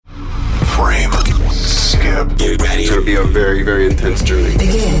Get ready. It's going to be a very, very intense journey.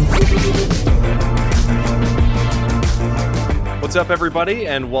 Begin. What's up, everybody,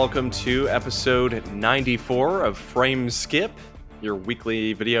 and welcome to episode 94 of Frame Skip, your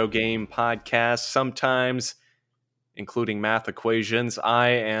weekly video game podcast, sometimes including math equations. I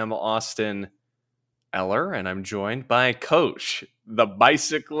am Austin Eller, and I'm joined by Coach, the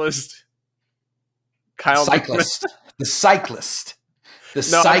bicyclist, Kyle. Cyclist. The cyclist. The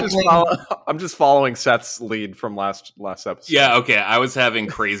No, cycling. I'm just following Seth's lead from last episode. Yeah, okay. I was having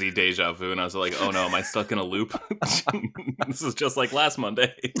crazy deja vu, and I was like, oh no, am I stuck in a loop? This is just like last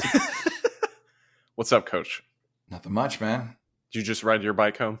Monday. What's up, Coach? Nothing much, man. Did you just ride your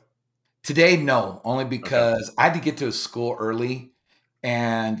bike home? Today, no. Only because I had to get to school early.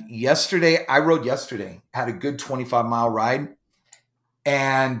 And I rode yesterday. Had a good 25-mile ride.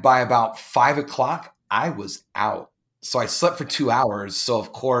 And by about 5 o'clock, I was out. So I slept for 2 hours. So,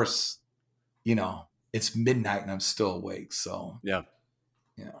 of course, it's midnight and I'm still awake. So, Yeah.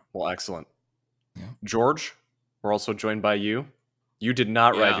 Well, excellent. Yeah. George, we're also joined by you. You did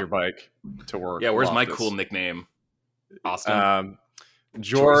not ride your bike to work. Yeah, where's my Loftus. cool nickname? Austin?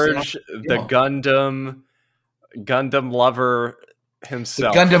 George, the Gundam lover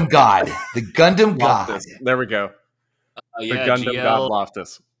himself. the Gundam God. The Gundam God. Loftus. There we go. The Yeah, Gundam GL, God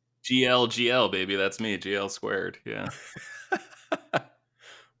Loftus. GL, baby. That's me. GL squared. Yeah.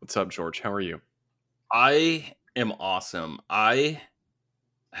 What's up, George? How are you? I am awesome. I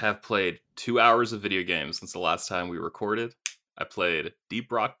have played 2 hours of video games since the last time we recorded. I played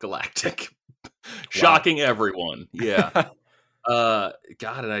Deep Rock Galactic. Shocking everyone. Yeah. God,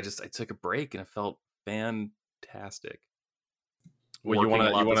 and I took a break and it felt fantastic. Well, you Working a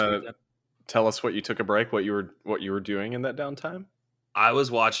lot want this to weekend. tell us what you took a break, what you were doing in that downtime? I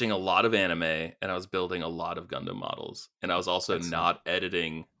was watching a lot of anime and I was building a lot of Gundam models, and I was also not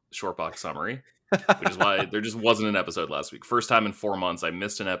editing Shortbox Summary, which is why there just wasn't an episode last week. First time in 4 months, I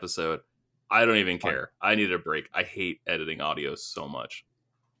missed an episode. I don't even care. I needed a break. I hate editing audio so much.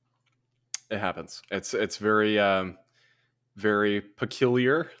 It happens. It's very very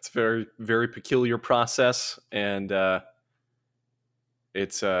peculiar. It's very, very peculiar process, and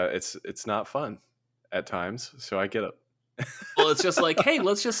it's not fun at times. So I get it. Well, it's just like, hey,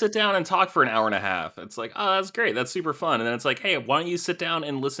 let's just sit down and talk for an hour and a half. It's like, oh, that's great. That's super fun. And then it's like, hey, why don't you sit down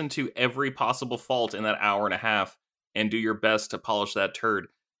and listen to every possible fault in that hour and a half and do your best to polish that turd,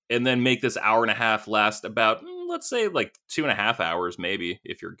 and then make this hour and a half last about, let's say, like 2.5 hours, maybe,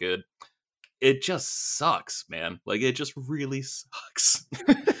 if you're good. It just sucks, man. Like, it just really sucks.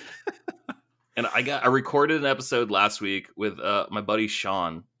 And I recorded an episode last week with my buddy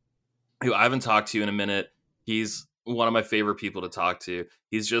Sean, who I haven't talked to in a minute. He's one of my favorite people to talk to.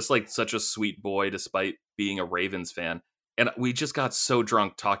 He's just like such a sweet boy, despite being a Ravens fan. And we just got so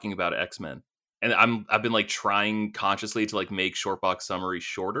drunk talking about X-Men. And I've been like trying consciously to like make Shortbox Summary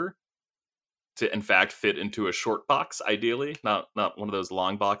shorter, to in fact fit into a short box, ideally, not one of those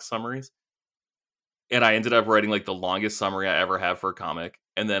long box summaries. And I ended up writing like the longest summary I ever have for a comic.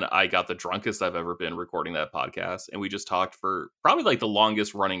 And then I got the drunkest I've ever been recording that podcast. And we just talked for probably like the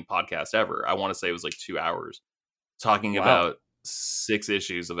longest running podcast ever. I want to say it was like 2 hours talking about 6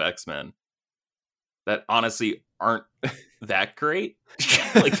 issues of X-Men that honestly aren't that great.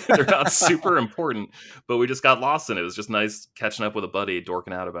 Like, they're not super important, but we just got lost in it. It was just nice catching up with a buddy,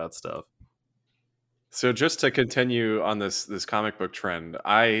 dorking out about stuff. So just to continue on this comic book trend,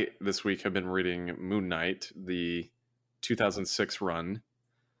 I this week have been reading Moon Knight, the 2006 run.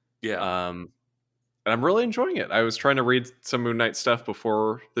 Yeah. And I'm really enjoying it. I was trying to read some Moon Knight stuff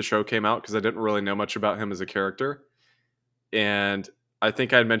before the show came out because I didn't really know much about him as a character. And I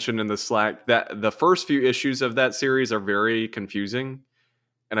think I had mentioned in the Slack that the first few issues of that series are very confusing.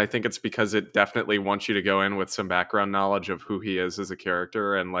 And I think it's because it definitely wants you to go in with some background knowledge of who he is as a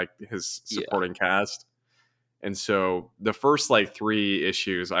character and like his supporting cast. And so the first like 3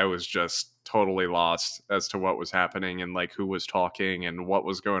 issues, I was just totally lost as to what was happening and like who was talking and what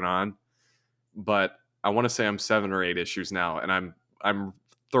was going on. But I want to say I'm 7 or 8 issues now, and I'm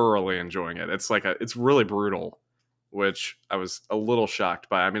thoroughly enjoying it. It's like it's really brutal, which I was a little shocked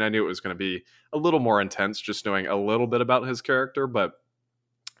by. I mean, I knew it was going to be a little more intense just knowing a little bit about his character, but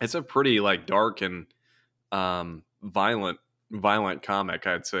it's a pretty like dark and violent comic,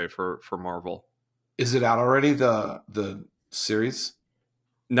 I'd say, for Marvel. Is it out already, the series?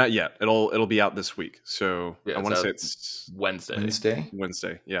 Not yet. It'll be out this week. So Yeah, I want to out say it's Wednesday.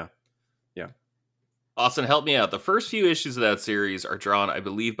 Wednesday. Yeah. Austin, help me out. The first few issues of that series are drawn, I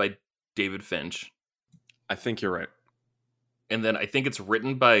believe, by David Finch. I think you're right. And then I think it's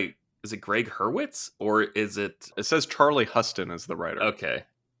written by, is it Greg Hurwitz? Or is it... It says Charlie Huston is the writer. Okay.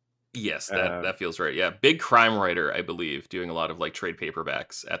 Yes, that feels right. Yeah, big crime writer, I believe, doing a lot of like trade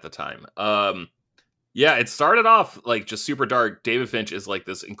paperbacks at the time. Yeah, it started off like just super dark. David Finch is like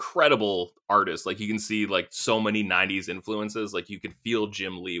this incredible artist. Like you can see like so many 90s influences. Like you can feel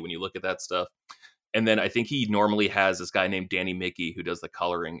Jim Lee when you look at that stuff. And then I think he normally has this guy named Danny Mickey who does the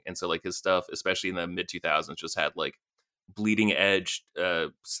coloring. And so like his stuff, especially in the mid 2000s, just had like bleeding edge,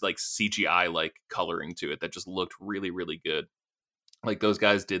 like CGI like coloring to it that just looked really, really good. Like those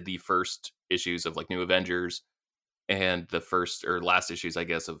guys did the first issues of like New Avengers and the first or last issues, I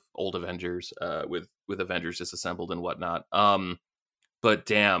guess, of Old Avengers, with Avengers Disassembled and whatnot. But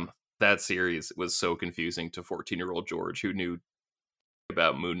damn, that series was so confusing to 14-year-old George, who knew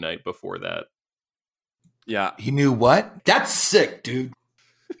about Moon Knight before that. Yeah, he knew what? That's sick, dude.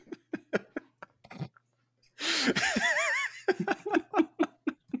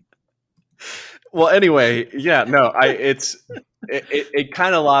 Well, anyway, yeah, no, it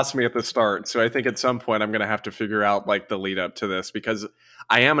kind of lost me at the start. So I think at some point I'm going to have to figure out like the lead up to this, because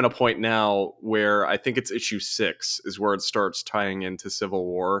I am at a point now where I think it's issue 6 is where it starts tying into Civil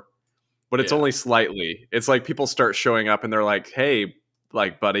War, but it's only slightly. It's like people start showing up and they're like, hey,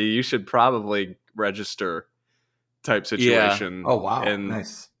 like, buddy, you should probably register type situation. Oh, wow. And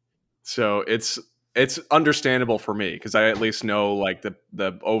nice. So it's understandable for me because I at least know like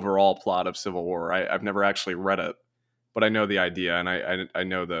the overall plot of Civil War. I've never actually read it, but I know the idea and I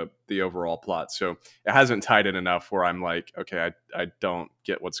know the overall plot. So it hasn't tied in enough where I'm like, okay, I don't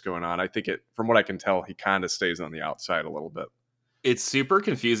get what's going on. I think from what I can tell, he kind of stays on the outside a little bit. It's super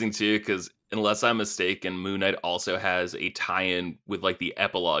confusing too, because unless I'm mistaken, Moon Knight also has a tie-in with like the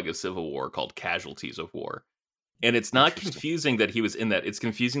epilogue of Civil War called Casualties of War. And it's not confusing that he was in that. It's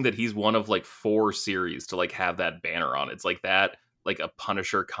confusing that he's one of like 4 series to like have that banner on. It's like that, like a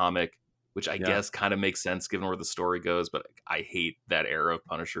Punisher comic, which I guess kind of makes sense given where the story goes. But I hate that era of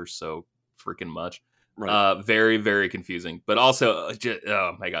Punisher so freaking much. Right. Very, very confusing. But also,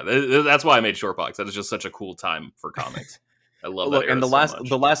 oh my God, that's why I made Shortbox. That is just such a cool time for comics. I love that era. And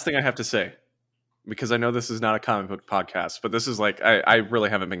the last thing I have to say, because I know this is not a comic book podcast, but this is like, I really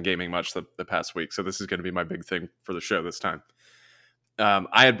haven't been gaming much the past week. So this is going to be my big thing for the show this time.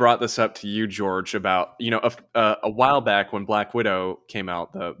 I had brought this up to you, George, about, a while back when Black Widow came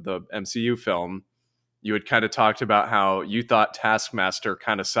out, the MCU film, you had kind of talked about how you thought Taskmaster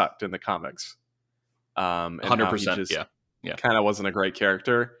kind of sucked in the comics. 100%. Yeah. Kind of wasn't a great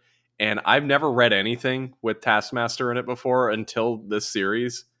character. And I've never read anything with Taskmaster in it before until this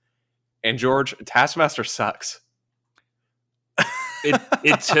series. And George, Taskmaster sucks.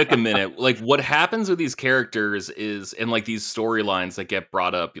 It took a minute. Like what happens with these characters is, and like these storylines that get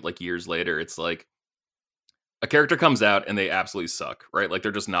brought up like years later, it's like a character comes out and they absolutely suck, right? Like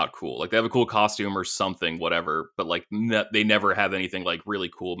they're just not cool. Like they have a cool costume or something, whatever, but like they never have anything like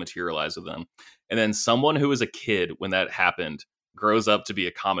really cool materialize with them. And then someone who was a kid when that happened grows up to be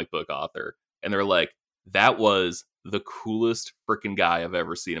a comic book author, and they're like, that was the coolest freaking guy I've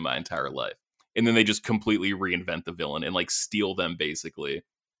ever seen in my entire life. And then they just completely reinvent the villain and like steal them, basically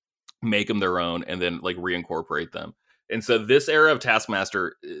make them their own, and then like reincorporate them. And so this era of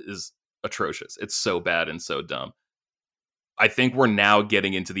Taskmaster is atrocious. It's so bad and so dumb. I think we're now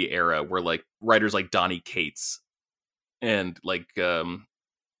getting into the era where like writers like Donny Cates and like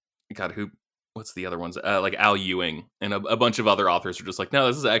what's the other ones? Like Al Ewing and a bunch of other authors are just like, no,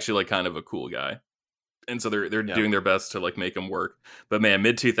 this is actually like kind of a cool guy. And so they're doing their best to like make him work. But man,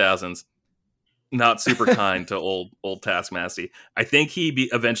 mid 2000s, not super kind to old Taskmaster. I think he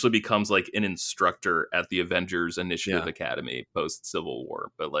eventually becomes like an instructor at the Avengers Initiative Academy post Civil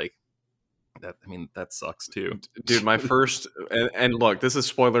War. But like that sucks too, dude. My first and look, this is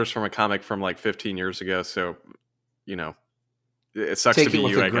spoilers from a comic from like 15 years ago. So it sucks to be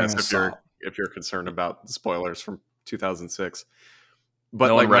you, I guess, if you're concerned about spoilers from 2006. But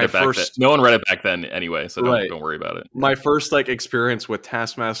no like one read it back then. No one read it back then anyway, so don't worry about it. My first like experience with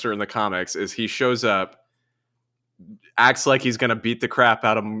Taskmaster in the comics is he shows up, acts like he's gonna beat the crap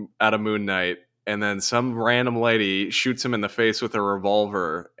out of Moon Knight, and then some random lady shoots him in the face with a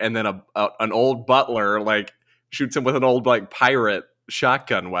revolver, and then an old butler like shoots him with an old like pirate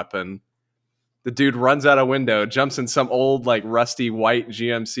shotgun weapon. The dude runs out a window, jumps in some old like rusty white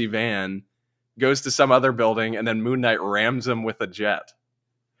GMC van, goes to some other building, and then Moon Knight rams him with a jet.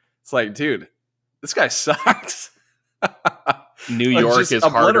 It's like, dude, this guy sucks. New York is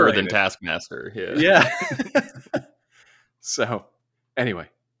harder than Taskmaster. Yeah. So, anyway.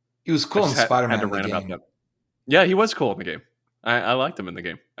 He was cool in Spider-Man in the game. Yeah, he was cool in the game. I liked him in the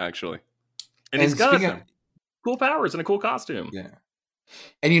game, actually. And he's got cool powers and a cool costume. Yeah.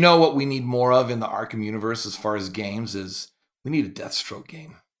 And you know what we need more of in the Arkham universe as far as games is we need a Deathstroke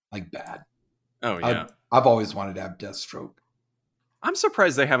game. like bad. Oh yeah. I've always wanted to have Deathstroke. I'm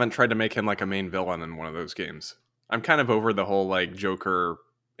surprised they haven't tried to make him like a main villain in one of those games. I'm kind of over the whole like Joker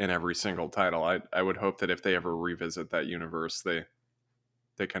in every single title. I would hope that if they ever revisit that universe, they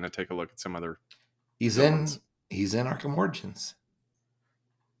kind of take a look at some other villains. He's in Arkham Origins.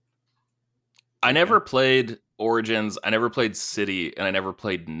 I never played Origins, I never played City, and I never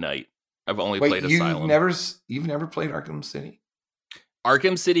played Night. I've only played Asylum. You've never played Arkham City?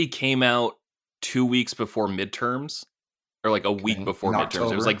 Arkham City came out 2 weeks before midterms, or like a week before midterms.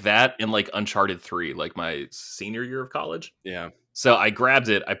 October. It was like that and like Uncharted 3, like my senior year of college. Yeah. So I grabbed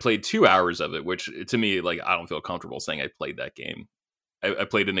it. I played 2 hours of it, which to me, like, I don't feel comfortable saying I played that game. I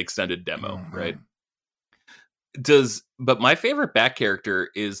played an extended demo, right? But my favorite Bat character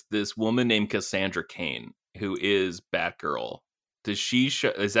is this woman named Cassandra Cain, who is Batgirl. Does she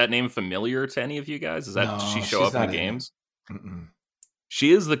is that name familiar to any of you guys? Does she show up in the games?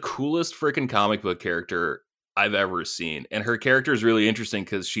 She is the coolest freaking comic book character I've ever seen. And her character is really interesting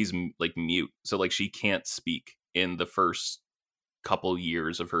because she's like mute. So like she can't speak in the first couple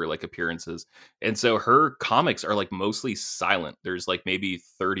years of her like appearances. And so her comics are like mostly silent. There's like maybe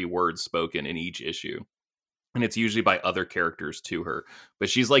 30 words spoken in each issue. And it's usually by other characters to her. But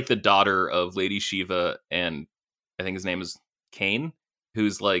she's like the daughter of Lady Shiva and I think his name is Kane,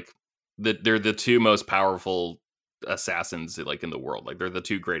 who's like they're the two most powerful assassins like in the world. Like they're the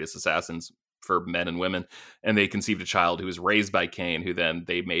two greatest assassins for men and women, and they conceived a child who was raised by Kane, who then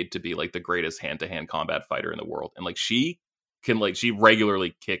they made to be like the greatest hand-to-hand combat fighter in the world. And like she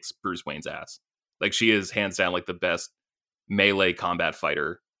regularly kicks Bruce Wayne's ass. Like she is hands down like the best melee combat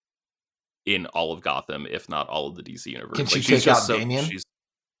fighter in all of Gotham, if not all of the DC universe. Can she like, take out Damian?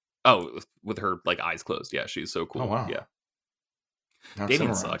 With her like eyes closed. Yeah, she's so cool. Oh, wow. Yeah. Not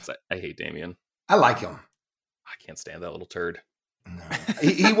Damian sucks. I hate Damian. I like him. I can't stand that little turd. No.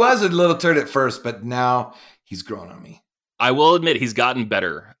 he was a little turd at first, but now he's grown on me. I will admit he's gotten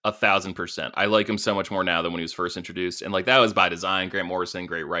better 1,000%. I like him so much more now than when he was first introduced. And like that was by design. Grant Morrison,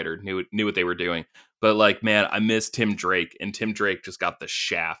 great writer, knew what they were doing. But like, man, I miss Tim Drake, and Tim Drake just got the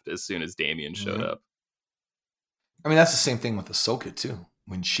shaft as soon as Damian showed up. I mean, that's the same thing with Ahsoka too.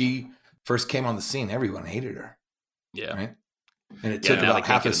 When she first came on the scene, everyone hated her. Yeah. Right. And it took about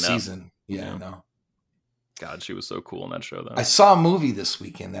half a season. Yeah, no. God, she was so cool in that show, though. I saw a movie this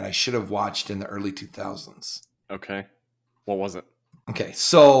weekend that I should have watched in the early 2000s. Okay. What was it? Okay,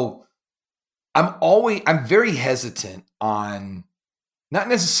 so I'm very hesitant on not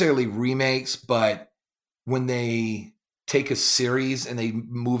necessarily remakes, but when they take a series and they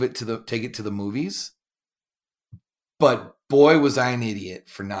take it to the movies. But boy, was I an idiot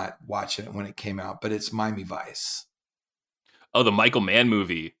for not watching it when it came out. But it's Miami Vice. Oh, the Michael Mann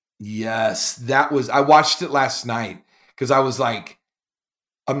movie. Yes, I watched it last night because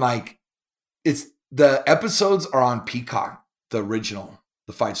I'm like, it's the episodes are on Peacock, the original,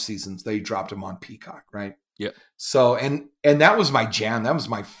 the 5 seasons. They dropped them on Peacock, right? Yeah. So, and that was my jam. That was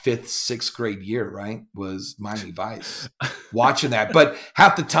my 5th, 6th grade year, right? Was Miami Vice, watching that. But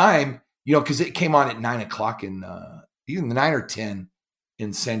half the time, because it came on at 9:00 in either 9 or 10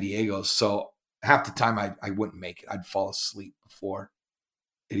 in San Diego. So half the time I wouldn't make it. I'd fall asleep before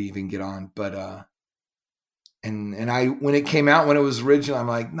it even get on. But and I when it came out, when it was original, I'm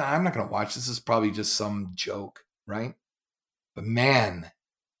like, nah, I'm not gonna watch this. This is probably just some joke, right? But man,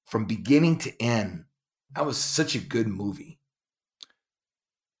 from beginning to end, that was such a good movie.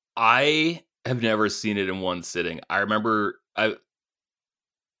 I have never seen it in one sitting. I remember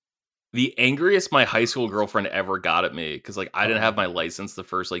the angriest my high school girlfriend ever got at me, because like I didn't have my license the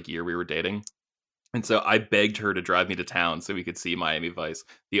first like year we were dating. And so I begged her to drive me to town so we could see Miami Vice.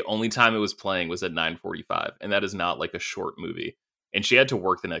 The only time it was playing was at 9:45, and that is not like a short movie. And she had to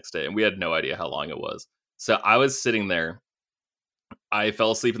work the next day, and we had no idea how long it was. So I was sitting there. I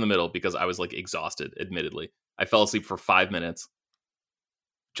fell asleep in the middle because I was like exhausted, admittedly. I fell asleep for 5 minutes.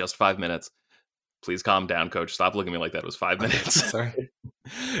 Just 5 minutes. Please calm down, coach. Stop looking at me like that. It was 5 minutes. Sorry.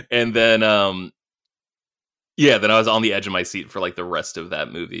 And then, then I was on the edge of my seat for like the rest of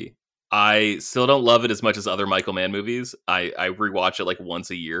that movie. I still don't love it as much as other Michael Mann movies. I rewatch it like once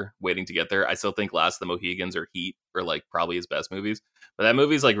a year, waiting to get there. I still think Last of the Mohegans or Heat are like probably his best movies. But that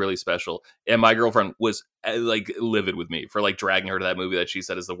movie's like really special. And my girlfriend was like livid with me for like dragging her to that movie that she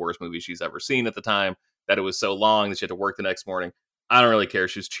said is the worst movie she's ever seen at the time, that it was so long that she had to work the next morning. I don't really care.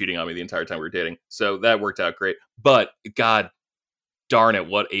 She was cheating on me the entire time we were dating. So that worked out great. But God darn it,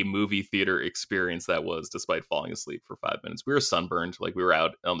 what a movie theater experience that was, despite falling asleep for 5 minutes. We were sunburned. Like we were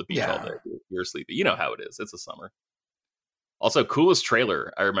out on the beach all day. We were sleepy. You know how it is. It's a summer. Also, coolest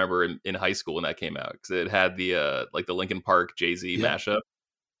trailer I remember in high school when that came out, because it had the like the Linkin Park Jay-Z mashup.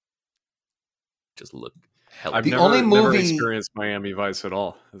 just look hella. I've The never, only never movie- experienced Miami Vice at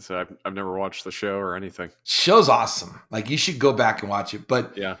all. So I've never watched the show or anything. Show's awesome. Like you should go back and watch it.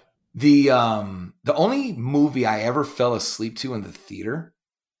 But Yeah. the only movie I ever fell asleep to in the theater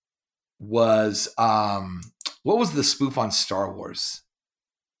was what was the spoof on Star Wars?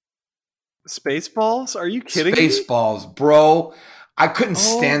 Spaceballs? Are you kidding me? Spaceballs, bro. I couldn't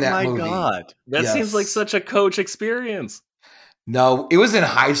stand that movie. Oh my God. That Yes. seems like such a Coach experience. No, it was in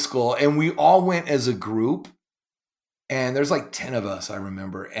high school, and we all went as a group. And there's like 10 of us, I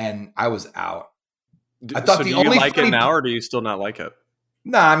remember, and I was out. I thought so the do only you like it funny- now, or do you still not like it?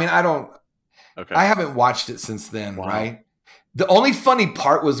 No, I mean I don't. Okay. I haven't watched it since then, Wow. right? The only funny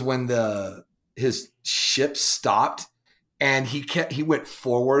part was when his ship stopped and he went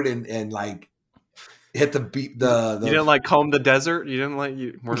forward and like hit the beat. The you didn't like comb the desert? You didn't like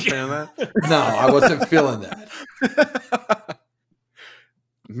you weren't a fan of that? no, I wasn't feeling that.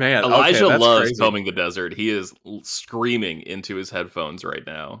 Man, Elijah okay, that's loves crazy. combing the desert. He is screaming into his headphones right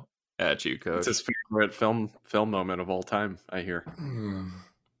now at you, Coach. It's his favorite film moment of all time, I hear.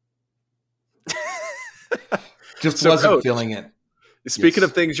 Just So, wasn't Coach, feeling it. Speaking Yes.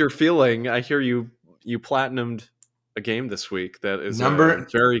 of things you're feeling, I hear you platinumed a game this week that is Number- a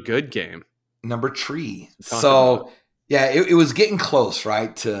very good game. Number tree. Talk So about yeah, it was getting close,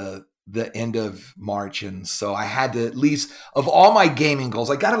 right, to the end of March. And so I had to at least, of all my gaming goals,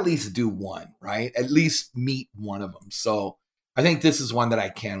 I got to at least do one, right? At least meet one of them. So I think this is one that I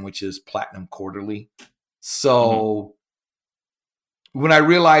can, which is Platinum Quarterly. So when I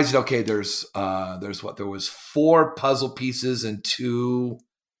realized, okay, there was 4 puzzle pieces and 2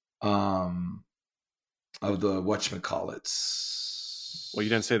 of the whatchamacallits. Well, you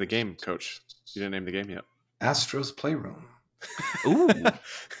didn't say the game, Coach. You didn't name the game yet. Astro's Playroom. Ooh.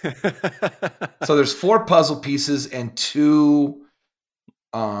 So there's 4 puzzle pieces and 2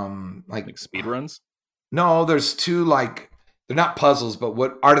 Like speed runs? no, there's 2 like they're not puzzles, but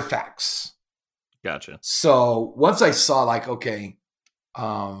what artifacts. Gotcha. So once I saw like, okay,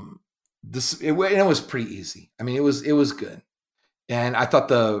 it was pretty easy. I mean, it was good. And I thought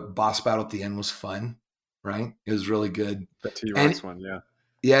the boss battle at the end was fun, right? It was really good. The T-Rex one, yeah.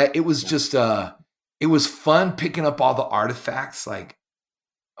 Yeah, it was just it was fun picking up all the artifacts. Like,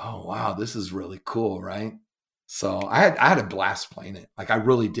 oh wow, this is really cool, right? So I had a blast playing it. Like I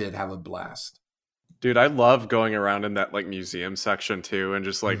really did have a blast. Dude, I love going around in that like museum section too, and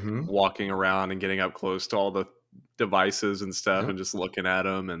just like Mhm. walking around and getting up close to all the devices and stuff, Yep. and just looking at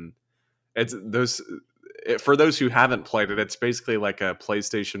them. And it's for those who haven't played it, it's basically like a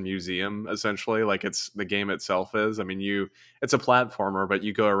PlayStation museum, essentially. Like it's the game itself is. I mean, it's a platformer, but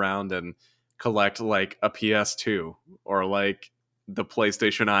you go around and collect like a PS2 or like the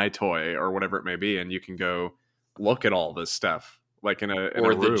PlayStation iToy or whatever it may be, and you can go look at all this stuff like in a Or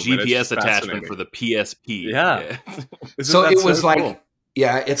room, the and it's GPS just attachment fascinating. for the PSP. Yeah. Isn't So that it was like, cool?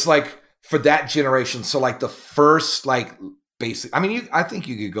 yeah, it's like for that generation. So like the first like basic. I mean, I think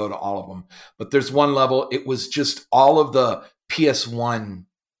you could go to all of them, but there's one level. It was just all of the PS1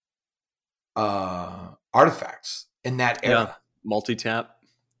 artifacts in that era. Multi-tap.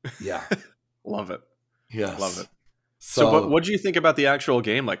 Yeah. Love it. Yes. Love it. So, what do you think about the actual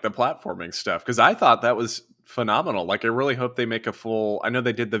game, like the platforming stuff? Because I thought that was phenomenal. Like, I really hope they make a full. I know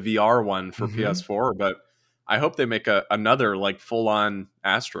they did the VR one for Mhm. PS4, but I hope they make another like full-on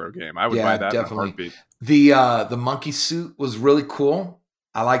Astro game. I would Yeah, buy that definitely. in a heartbeat. the monkey suit was really cool.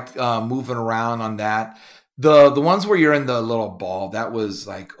 I liked moving around on that. The ones where you're in the little ball, that was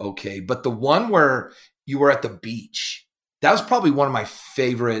like okay, but the one where you were at the beach, that was probably one of my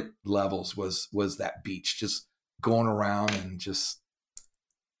favorite levels. Was that beach, just going around and just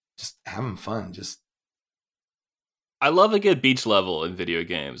having fun. Just I love a good beach level in video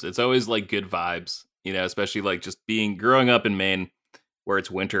games. It's always like good vibes, you know, especially like just growing up in Maine where it's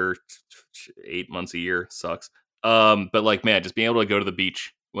winter 8 months a year sucks. But like, man, just being able to go to the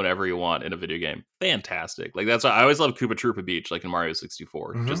beach whenever you want in a video game. Fantastic. Like that's why I always love Koopa Troopa Beach, like in Mario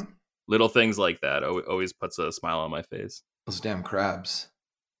 64. Mhm. Just little things like that always puts a smile on my face. those damn crabs.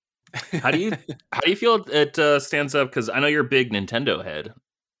 How do you feel it stands up? Because I know you're a big Nintendo head.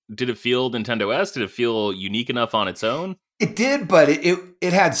 Did it feel Nintendo-esque? Did it feel unique enough on its own? It did, but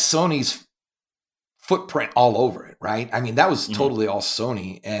it had Sony's footprint all over it, right? I mean, that was Mhm. totally all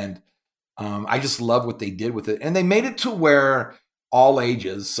Sony, and I just love what they did with it, and they made it to where all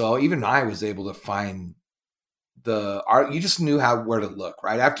ages. So even I was able to find the art. You just knew where to look,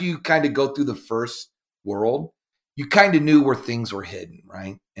 right? After you kind of go through the first world, you kind of knew where things were hidden,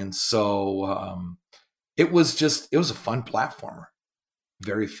 right? And so it was a fun platformer,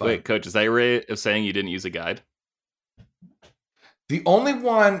 very fun. Wait, Coach, is that your way of saying you didn't use a guide? The only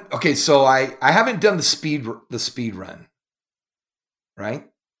one. Okay, so I haven't done the speed run, right?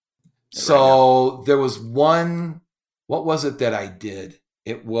 So there was one. What was it that I did?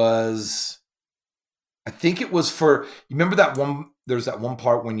 It was. I think it was for. You remember that one? There's that one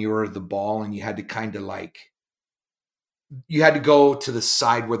part when you were the ball and you had to kind of like. You had to go to the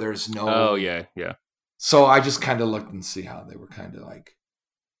side where there's no. Oh yeah. So I just kind of looked and see how they were kind of like.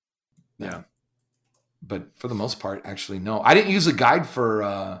 Yeah. But for the most part, actually, no. I didn't use a guide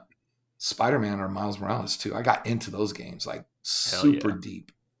for Spider-Man or Miles Morales too. I got into those games like super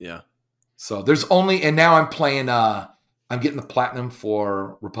deep. Yeah. So there's only, and now I'm playing. I'm getting the platinum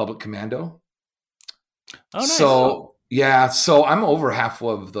for Republic Commando. Oh, nice. So yeah, so I'm over half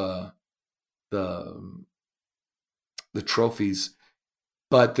of the trophies,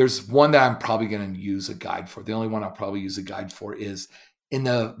 but there's one that I'm probably going to use a guide for. The only one I'll probably use a guide for is in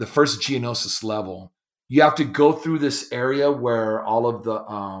the first Geonosis level. You have to go through this area where all of the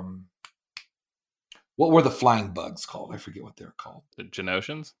what were the flying bugs called? I forget what they're called. The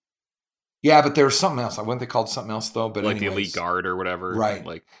Genosians? Yeah, but there was something else. I wouldn't they called something else though. But like anyways, the Elite Guard or whatever. Right.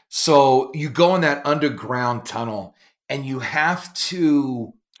 Like so you go in that underground tunnel and you have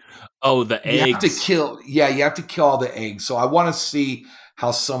to. Oh, the eggs. You have to kill. Yeah, you have to kill all the eggs. So I want to see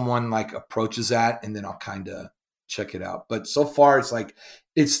how someone like approaches that, and then I'll kind of check it out. But so far, it's like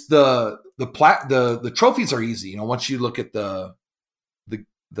it's the trophies are easy. You know, once you look at the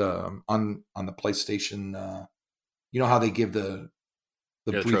on the PlayStation, you know how they give the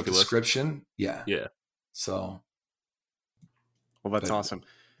brief description. List. Yeah. Yeah. So. Well, that's awesome.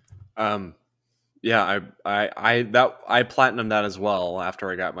 Yeah, I platinumed that as well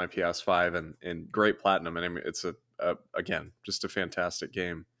after I got my PS5 and great platinum, and I mean it's again just a fantastic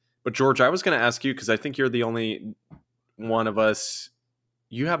game. But George, I was going to ask you because I think you're the only one of us.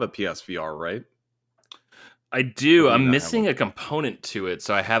 You have a PSVR, right? I do. I'm missing a component to it,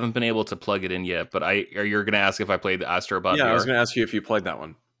 so I haven't been able to plug it in yet. But you're going to ask if I played the Astrobot VR? Yeah, I was going to ask you if you played that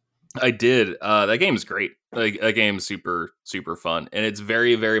one. I did. That game is great. Like that game's super super fun, and it's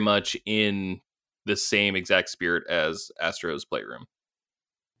very very much in the same exact spirit as Astro's Playroom.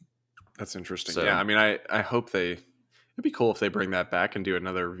 That's interesting. So, yeah, I mean, I hope it'd be cool if they bring that back and do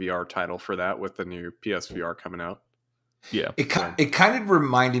another VR title for that with the new PSVR coming out. Yeah. It kind of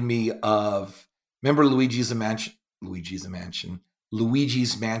reminded me of, remember Luigi's Mansion for the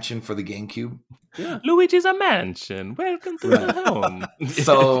GameCube? Yeah. Luigi's a Mansion. Welcome to the home.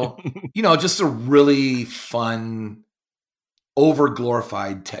 So, you know, just a really fun,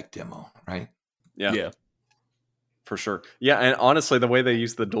 over-glorified tech demo, right? Yeah. For sure. Yeah, and honestly, the way they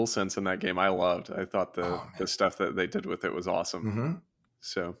used the DualSense in that game, I loved. I thought the stuff that they did with it was awesome. Mm-hmm.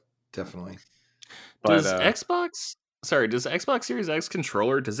 So definitely. But, does Xbox Series X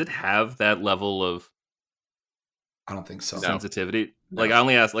controller, does it have that level of I don't think so. Sensitivity? No. Like I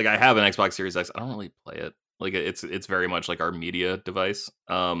only asked, like I have an Xbox Series X. I don't really play it. Like it's very much like our media device.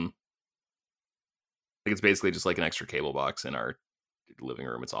 Like it's basically just like an extra cable box in our living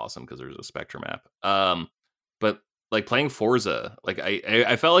room. It's awesome because there's a Spectrum app. But like playing Forza, like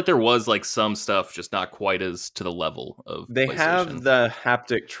I felt like there was like some stuff just not quite as to the level of they have the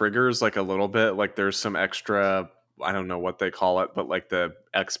haptic triggers like a little bit. Like there's some extra, I don't know what they call it, but like the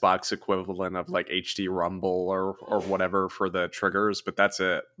Xbox equivalent of like HD Rumble or whatever for the triggers. But that's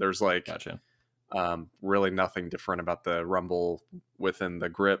it. There's like really nothing different about the Rumble within the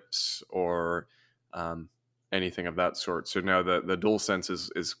grips or anything of that sort. So no, the DualSense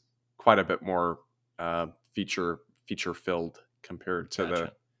is quite a bit more feature filled compared to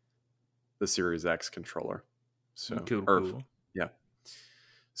the Series X controller. So cool. Yeah.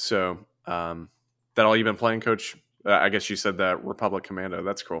 So that all you've been playing, Coach? I guess you said that Republic Commando.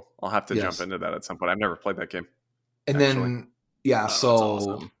 That's cool. I'll have to jump into that at some point. I've never played that game. And then so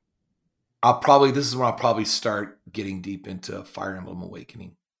awesome. This is when I'll probably start getting deep into Fire Emblem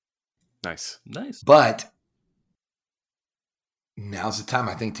Awakening. Nice. But now's the time,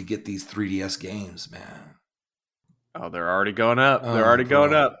 I think, to get these 3DS games, man. Oh, they're already going up. They're already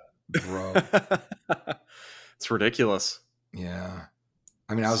going up. Bro. It's ridiculous. Yeah.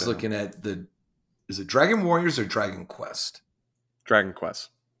 I mean, I was looking at is it Dragon Warriors or Dragon Quest? Dragon Quest.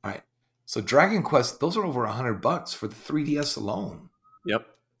 All right. So Dragon Quest, those are over $100 for the 3DS alone. Yep.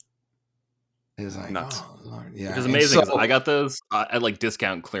 It's like, nuts. Oh, Lord. Yeah. Which is amazing. I got those at like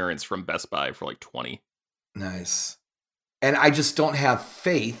discount clearance from Best Buy for like $20. Nice. And I just don't have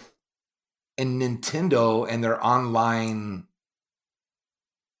faith in Nintendo and their online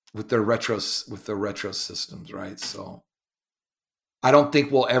with their retro systems, right? So I don't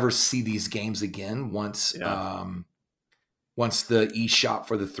think we'll ever see these games again once the eShop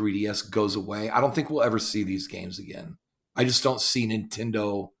for the 3DS goes away. I don't think we'll ever see these games again. I just don't see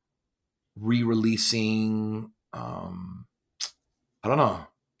Nintendo re-releasing. I don't know.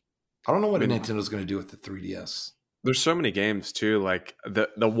 I don't know what Nintendo's going to do with the 3DS. There's so many games too. Like the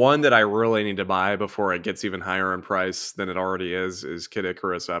one that I really need to buy before it gets even higher in price than it already is Kid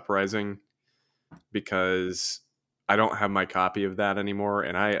Icarus Uprising, because I don't have my copy of that anymore,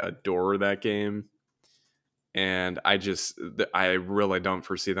 and I adore that game. And I really don't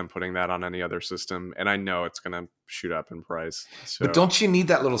foresee them putting that on any other system, and I know it's going to shoot up in price. So. But don't you need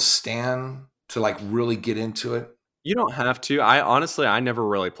that little stand to like really get into it? You don't have to. I never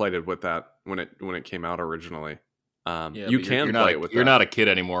really played it with that when it came out originally. You can play it with. You're not a kid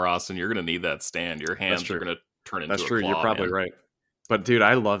anymore, Austin. You're going to need that stand. Your hands are going to turn into. That's true. You're probably right. But dude,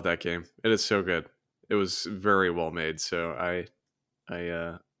 I love that game. It is so good. It was very well made. So I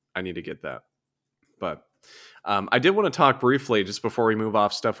need to get that. But I did want to talk briefly just before we move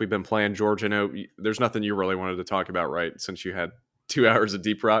off stuff we've been playing. George, I know there's nothing you really wanted to talk about, right? Since you had 2 hours of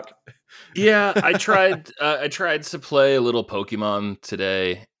Deep Rock. Yeah, I tried to play a little Pokemon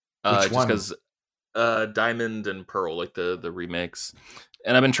today. Which just one? because Diamond and Pearl, like the remakes.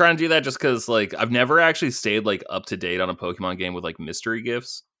 And I've been trying to do that just because like I've never actually stayed like up to date on a Pokemon game with like mystery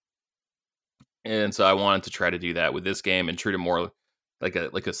gifts. And so I wanted to try to do that with this game and treat it more like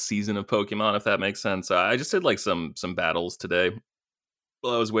a season of Pokemon, if that makes sense. So I just did like some battles today.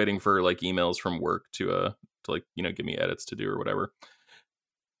 Well, I was waiting for like emails from work to like, you know, give me edits to do or whatever.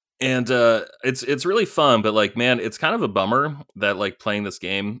 And it's really fun, but like, man, it's kind of a bummer that like playing this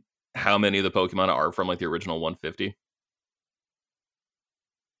game, how many of the Pokemon are from like the original 150.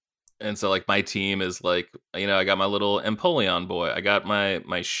 And so like my team is like, you know, I got my little Empoleon boy. I got my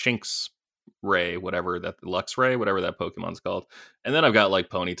Shinx Ray, whatever that Luxray, whatever that Pokemon's called. And then I've got like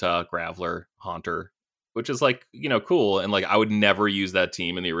Ponyta, Graveler, Haunter, which is like, you know, cool. And like I would never use that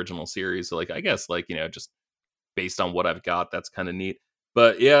team in the original series. So like I guess like, you know, just based on what I've got, that's kind of neat.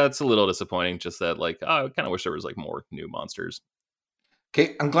 But yeah, it's a little disappointing just that like I kind of wish there was like more new monsters.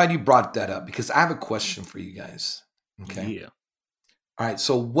 Okay, I'm glad you brought that up because I have a question for you guys. Okay. Yeah. All right,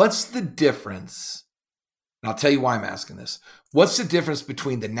 so what's the difference? And I'll tell you why I'm asking this. What's the difference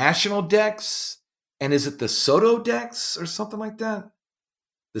between the National Dex and is it the Soto Dex or something like that?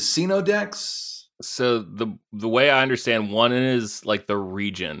 The Sinnoh Dex? So the way I understand, one is like the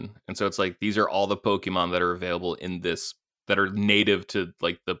region. And so it's like these are all the Pokemon that are available in this that are native to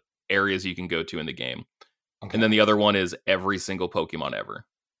like the areas you can go to in the game. Okay. And then the other one is every single Pokemon ever.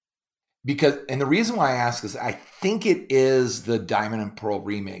 Because, and the reason why I ask is I think it is the Diamond and Pearl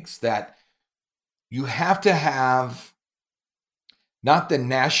remakes that you have to have not the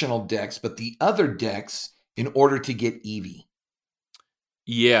National Dex, but the other Dex in order to get Eevee.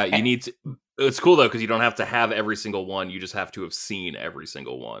 Yeah, you need to. It's cool though because you don't have to have every single one. You just have to have seen every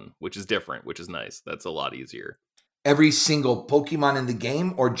single one, which is different, which is nice. That's a lot easier. Every single Pokemon in the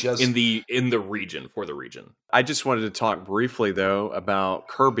game, or just in the region for the region. I just wanted to talk briefly though about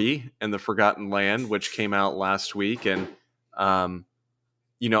Kirby and the Forgotten Land, which came out last week, and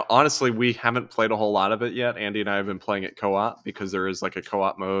you know, honestly, we haven't played a whole lot of it yet. Andy and I have been playing it co-op because there is like a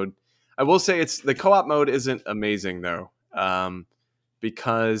co-op mode. I will say the co-op mode isn't amazing though,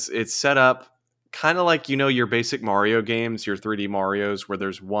 because it's set up kind of like, you know, your basic Mario games, your 3D Marios, where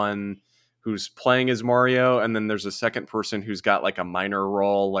there's one who's playing as Mario, and then there's a second person who's got like a minor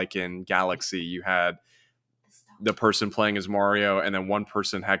role. Like in Galaxy, you had the person playing as Mario, and then one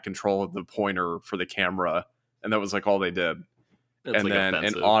person had control of the pointer for the camera, and that was like all they did. It's and like then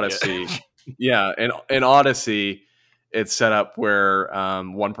offensive. in Odyssey, yeah, in Odyssey, it's set up where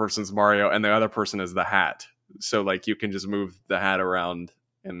one person's Mario and the other person is the hat. So like you can just move the hat around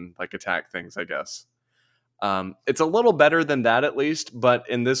and like attack things, I guess. It's a little better than that at least, but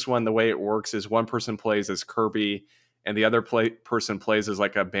in this one, the way it works is one person plays as Kirby and the other person plays as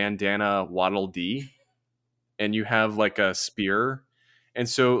like a bandana Waddle Dee, and you have like a spear. And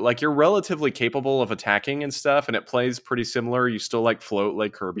so like you're relatively capable of attacking and stuff, and it plays pretty similar. You still like float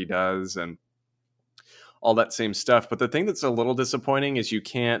like Kirby does and all that same stuff. But the thing that's a little disappointing is you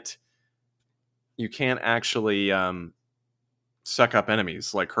can't actually suck up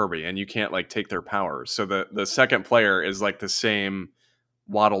enemies like Kirby, and you can't like take their powers. So the second player is like the same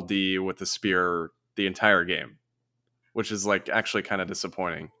Waddle Dee with the spear the entire game, which is like actually kind of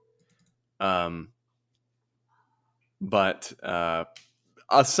disappointing. But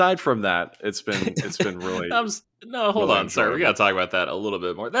aside from that, it's been really no, hold on, sorry, we gotta talk about that a little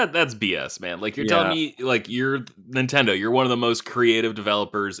bit more. That's BS, man. Like you're telling me like you're Nintendo, you're one of the most creative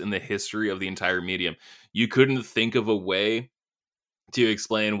developers in the history of the entire medium. You couldn't think of a way to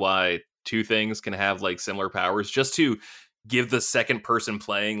explain why two things can have like similar powers just to give the second person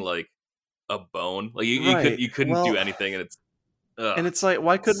playing like a bone. Like you Right. couldn't do anything, and it's like,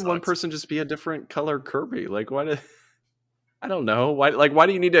 why couldn't one sucks. person just be a different color Kirby? Like, why do I don't know. Why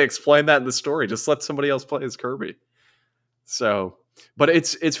do you need to explain that in the story? Just let somebody else play as Kirby. So, but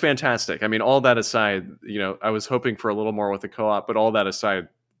it's fantastic. I mean, all that aside, I was hoping for a little more with the co-op, but all that aside,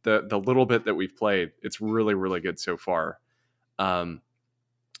 the little bit that we've played, it's really, really good so far.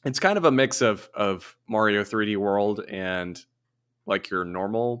 It's kind of a mix of Mario 3D World and like your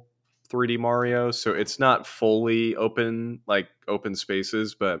normal 3D Mario. So it's not fully open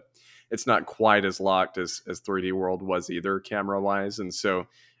spaces, but it's not quite as locked as 3D World was either, camera wise. And so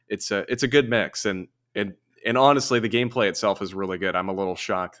it's a good mix. And honestly, the gameplay itself is really good. I'm a little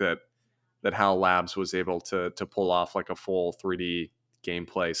shocked that HAL Labs was able to pull off like a full 3D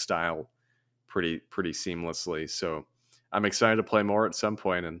gameplay style pretty seamlessly. So I'm excited to play more at some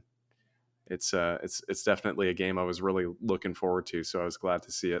point, and it's definitely a game I was really looking forward to. So I was glad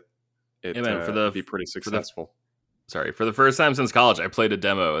to see it be pretty successful. For the first time since college, I played a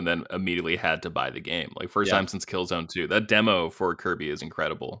demo and then immediately had to buy the game. Like first time since Killzone 2. That demo for Kirby is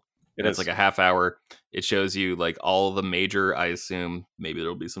incredible. It's like a half hour. It shows you like all the major, I assume maybe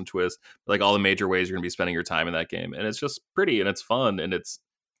there'll be some twists, but like all the major ways you're going to be spending your time in that game. And it's just pretty and it's fun and it's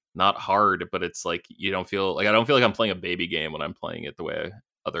not hard, but it's like I don't feel like I'm playing a baby game when I'm playing it the way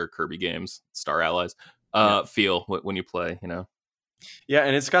other Kirby games, Star Allies, feel when you play, Yeah,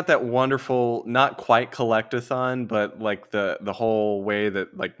 and it's got that wonderful, not quite collectathon, but like the whole way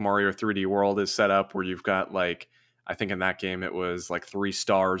that like Mario 3D World is set up, where you've got like, I think in that game it was like 3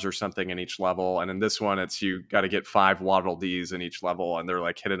 stars or something in each level, and in this one it's you got to get 5 Waddle Dees in each level, and they're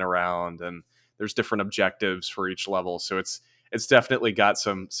like hidden around, and there's different objectives for each level. So it's definitely got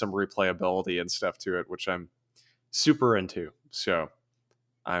some replayability and stuff to it, which I'm super into. So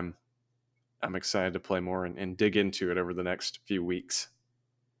I'm excited to play more and dig into it over the next few weeks.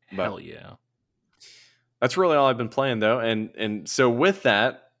 But hell yeah. That's really all I've been playing, though. And so with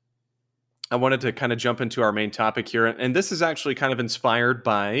that, I wanted to kind of jump into our main topic here. And this is actually kind of inspired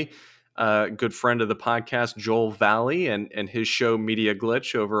by a good friend of the podcast, Joel Valley, and his show Media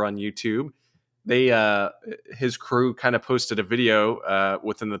Glitch over on YouTube. His crew kind of posted a video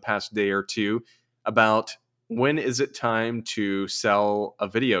within the past day or two about when is it time to sell a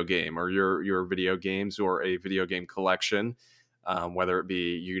video game or your video games or a video game collection, whether it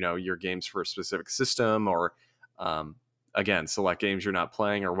be, your games for a specific system or, again, select games you're not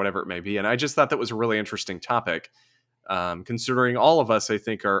playing or whatever it may be. And I just thought that was a really interesting topic, considering all of us, I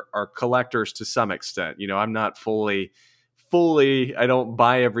think, are collectors to some extent. I'm not fully, I don't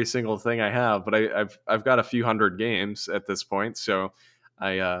buy every single thing I have, but I've got a few hundred games at this point. So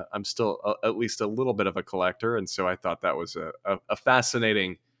I'm still at least a little bit of a collector, and so I thought that was a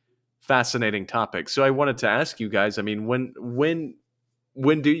fascinating topic. So I wanted to ask you guys, I mean, when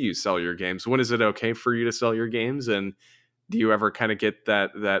do you sell your games? When is it okay for you to sell your games? And do you ever kind of get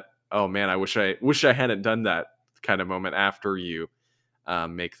that oh man, I wish I hadn't done that kind of moment after you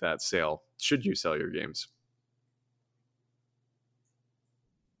make that sale? Should you sell your games?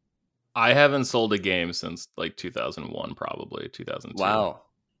 I haven't sold a game since like 2001, probably 2002. Wow.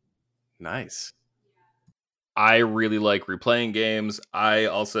 Nice. I really like replaying games. I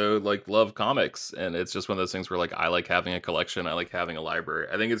also love comics, and it's just one of those things where like I like having a collection. I like having a library.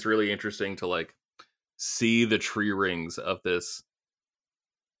 I think it's really interesting to like see the tree rings of this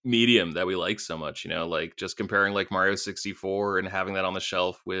medium that we like so much, like just comparing like Mario 64 and having that on the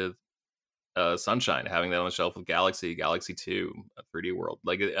shelf with Sunshine, having that on the shelf with Galaxy 2, 3D World.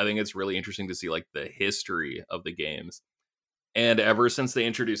 Like I think it's really interesting to see like the history of the games. And ever since they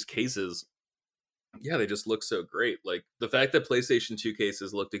introduced cases, they just look so great. Like the fact that PlayStation 2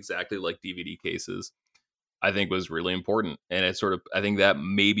 cases looked exactly like DVD cases, I think was really important. And it sort of, I think that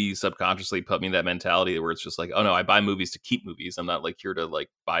maybe subconsciously put me in that mentality where it's just like, oh no, I buy movies to keep movies. I'm not like here to like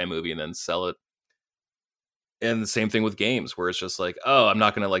buy a movie and then sell it. And the same thing with games, where it's just like, oh, I'm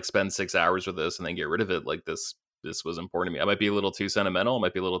not going to like spend 6 hours with this and then get rid of it. Like this was important to me. I might be a little too sentimental, I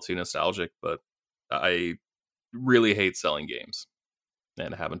might be a little too nostalgic, but I really hate selling games,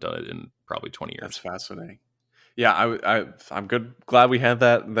 and I haven't done it in probably 20 years. That's fascinating. Yeah, I'm glad we had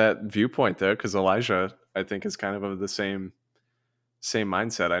that viewpoint though, because Elijah, I think, is kind of the same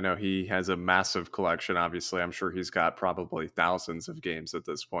mindset. I know he has a massive collection. Obviously, I'm sure he's got probably thousands of games at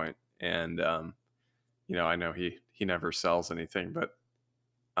this point, and I know he never sells anything, but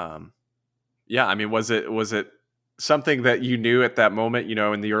I mean, was it something that you knew at that moment,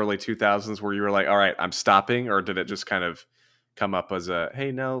 in the early 2000s, where you were like, all right, I'm stopping, or did it just kind of come up as a,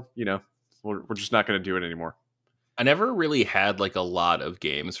 hey, no, we're just not going to do it anymore? I never really had like a lot of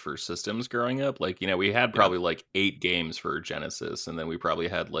games for systems growing up. Like, we had probably like 8 games for Genesis, and then we probably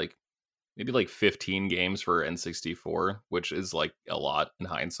had like maybe like 15 games for N64, which is like a lot in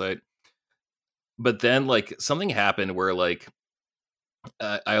hindsight. But then like something happened where like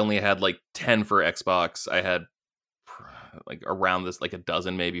I only had like 10 for Xbox. I had like around this like a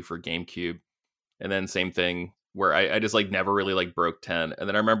dozen maybe for GameCube. And then same thing where I just like never really like broke 10. And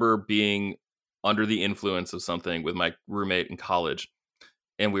then I remember being under the influence of something with my roommate in college.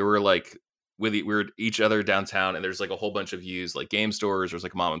 And we were like we were each other downtown, and there's like a whole bunch of used like game stores. There's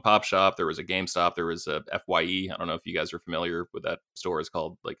like a mom and pop shop. There was a GameStop. There was a FYE. I don't know if you guys are familiar with that store. It's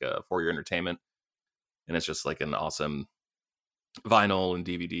called like a For Your Entertainment. And it's just like an awesome vinyl and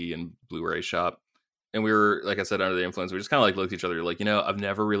DVD and Blu-ray shop. And we were, like I said, under the influence. We just kind of like looked at each other like, I've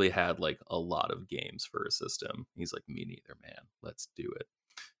never really had like a lot of games for a system. He's like, me neither, man. Let's do it.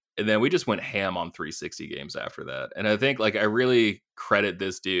 And then we just went ham on 360 games after that. And I think like I really credit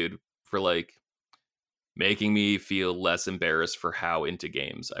this dude for like making me feel less embarrassed for how into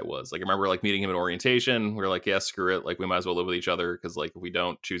games I was. Like I remember like meeting him in orientation. We were like, yeah, screw it. Like we might as well live with each other, because like if we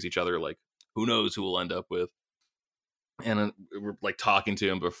don't choose each other, like who knows who we'll end up with. And we're like talking to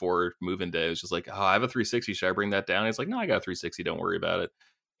him before moving day. It was just like, oh, I have a 360. Should I bring that down? He's like, no, I got a 360. Don't worry about it.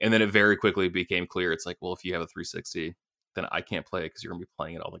 And then it very quickly became clear. It's like, well, if you have a 360, then I can't play it because you're going to be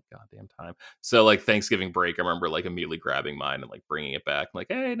playing it all the goddamn time. So like Thanksgiving break, I remember like immediately grabbing mine and like bringing it back. I'm like,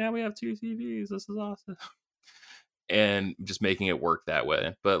 hey, now we have 2 TVs. This is awesome. And just making it work that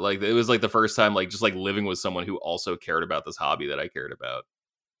way. But like, it was like the first time, like just like living with someone who also cared about this hobby that I cared about.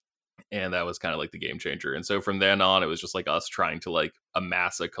 And that was kind of like the game changer. And so from then on, it was just like us trying to like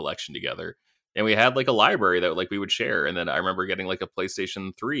amass a collection together. And we had like a library that like we would share. And then I remember getting like a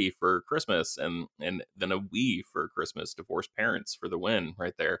PlayStation 3 for Christmas, and then a Wii for Christmas. Divorced parents for the win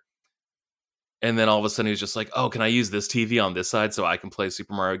right there. And then all of a sudden he was just like, oh, can I use this TV on this side so I can play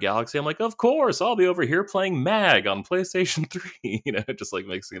Super Mario Galaxy? I'm like, of course, I'll be over here playing MAG on PlayStation 3, just like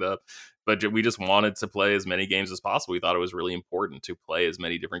mixing it up. But we just wanted to play as many games as possible. We thought it was really important to play as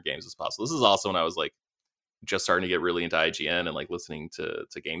many different games as possible. This is also when I was like just starting to get really into IGN and like listening to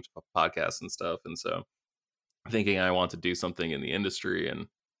games podcasts and stuff. And so thinking I want to do something in the industry. And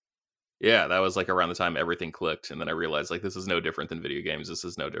yeah, that was like around the time everything clicked. And then I realized like, this is no different than video games. This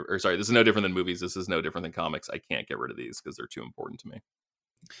is no different. This is no different than movies. This is no different than comics. I can't get rid of these because they're too important to me.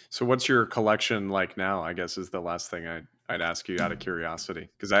 So what's your collection like now, I guess, is the last thing I'd ask you out of curiosity.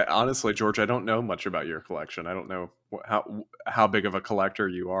 Because I honestly, George, I don't know much about your collection. I don't know how big of a collector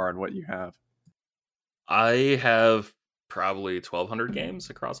you are and what you have. I have probably 1,200 games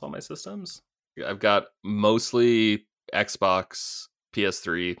across all my systems. I've got mostly Xbox,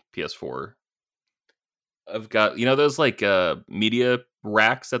 PS3, PS4. I've got, those like media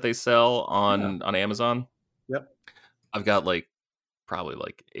racks that they sell on Amazon. Yep. I've got like probably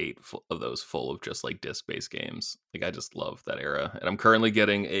like 8 of those full of just like disc-based games. Like I just love that era. And I'm currently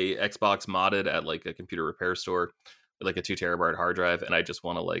getting a Xbox modded at like a computer repair store with like a 2 terabyte hard drive. And I just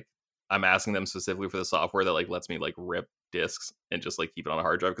want to like, I'm asking them specifically for the software that like lets me like rip discs and just like keep it on a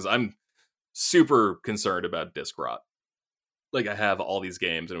hard drive, because I'm super concerned about disc rot. Like I have all these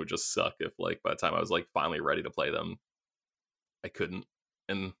games and it would just suck if like by the time I was like finally ready to play them, I couldn't.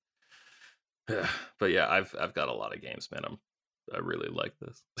 And but yeah, I've got a lot of games, man. I really like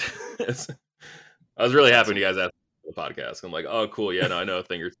this. I was really happy when you guys asked the podcast. I'm like, oh cool, yeah, no, I know a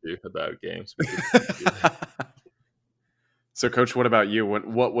thing or two about games. So Coach, what about you?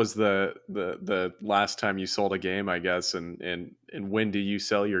 What was the last time you sold a game, I guess, and when do you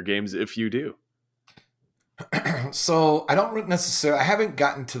sell your games, if you do? So I haven't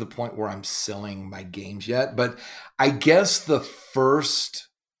gotten to the point where I'm selling my games yet, but I guess the first,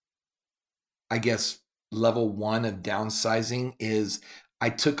 level 1 of downsizing is I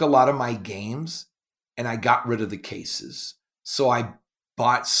took a lot of my games and I got rid of the cases. So I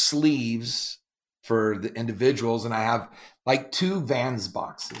bought sleeves for the individuals, and I have like 2 Vans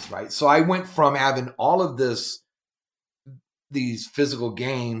boxes, right? So I went from having all of these physical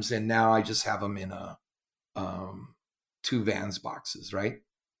games, and now I just have them in 2 Vans boxes, right?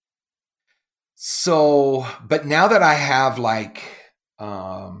 So, but now that I have like,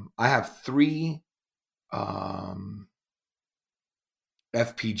 I have 3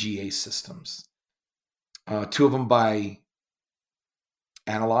 FPGA systems, 2 of them by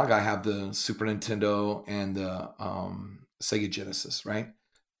Analog. I have the Super Nintendo and the Sega Genesis, right?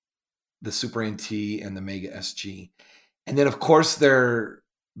 The Super NT and the Mega SG. And then of course their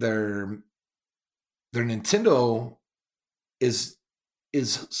Nintendo is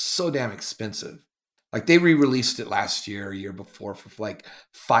so damn expensive. Like they re-released it last year, or year before, for like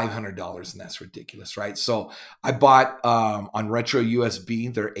 $500, and that's ridiculous, right? So I bought on Retro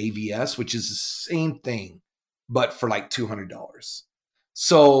USB their AVS, which is the same thing, but for like $200.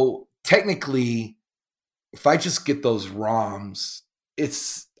 So technically, if I just get those ROMs,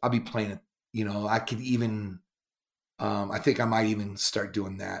 I'll be playing it. You know, I could even, I think I might even start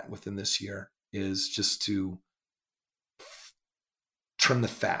doing that within this year, is just to trim the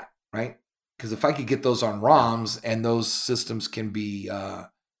fat, right? Because if I could get those on ROMs and those systems can be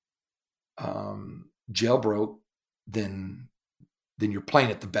jailbroke, then you're playing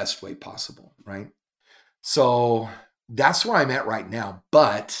it the best way possible, right? So that's where I'm at right now.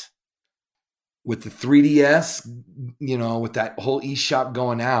 But with the 3DS, you know, with that whole eShop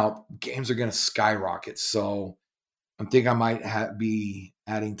going out, games are going to skyrocket. So I think I might be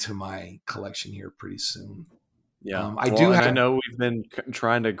adding to my collection here pretty soon. Yeah, I know we've been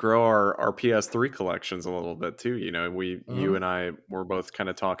trying to grow our PS3 collections a little bit too. You know, you and I were both kind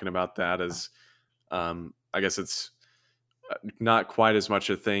of talking about that as, I guess it's not quite as much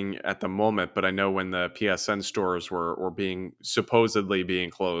a thing at the moment, but I know when the PSN stores were supposedly being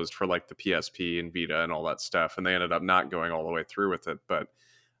closed for like the PSP and Vita and all that stuff, and they ended up not going all the way through with it. But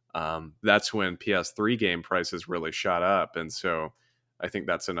that's when PS3 game prices really shot up, and so I think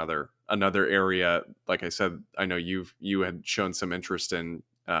that's another area. Like I said, I know you had shown some interest in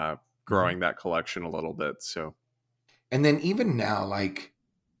growing that collection a little bit. So, and then even now, like,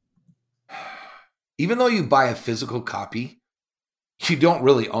 even though you buy a physical copy, you don't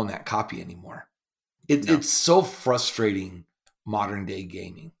really own that copy anymore. It's so frustrating, modern day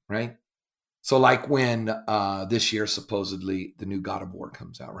gaming, right? So like when this year, supposedly the new God of War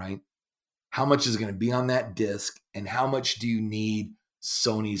comes out, right? How much is going to be on that disc, and how much do you need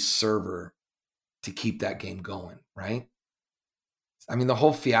Sony's server to keep that game going, right? I mean, the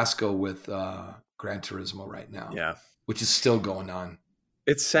whole fiasco with Gran Turismo right now, which is still going on.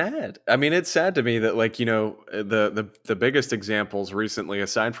 It's sad. I mean, it's sad to me that, like, you know, the biggest examples recently,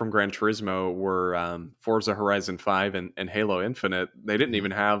 aside from Gran Turismo, were Forza Horizon 5 and Halo Infinite. They didn't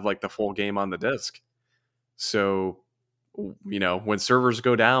even have like the full game on the disc. So, you know, when servers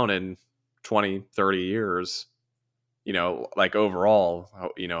go down in 20, 30 years, you know, like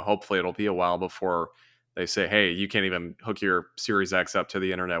overall, you know, hopefully it'll be a while before they say, hey, you can't even hook your Series X up to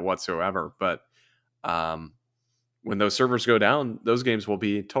the internet whatsoever. But when those servers go down, those games will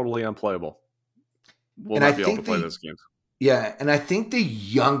be totally unplayable. We'll not be able to play those games. Yeah, and I think the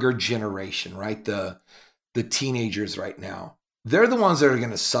younger generation, right, the teenagers right now, they're the ones that are going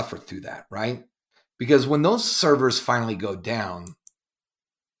to suffer through that, right? Because when those servers finally go down,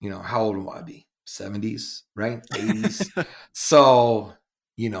 you know, how old will I be? 70s, right? 80s. So,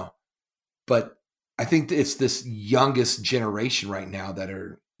 you know, but I think it's this youngest generation right now that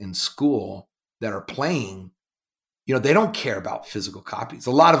are in school that are playing. You know, they don't care about physical copies.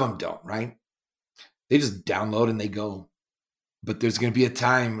 A lot of them don't, right? They just download and they go. But there's going to be a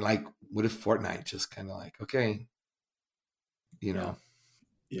time, like, what if Fortnite just kind of like, okay, you know?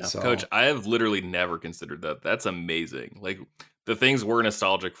 Yeah. So, Coach, I have literally never considered that. That's amazing. Like, the things we're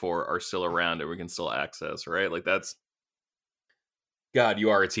nostalgic for are still around and we can still access, right? Like, that's, God,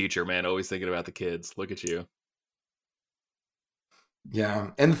 you are a teacher, man. Always thinking about the kids. Look at you. Yeah.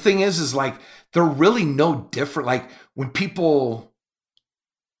 And the thing is like, they're really no different. Like when people,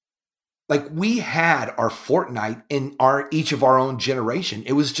 like we had our Fortnite in each of our own generation.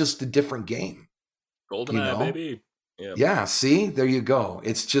 It was just a different game. GoldenEye, baby. Yeah. See, there you go.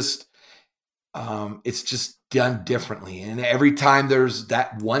 It's just done differently. And every time there's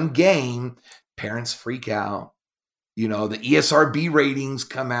that one game, parents freak out. You know, the ESRB ratings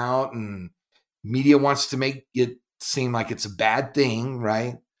come out and media wants to make it seem like it's a bad thing,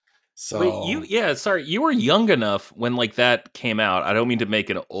 right? So wait, you were young enough when like that came out. I don't mean to make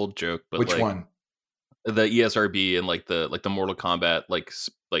an old joke, but which like, one? The ESRB and like the Mortal Kombat like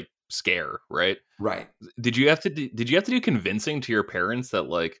scare, right? Right. Did you have to do convincing to your parents that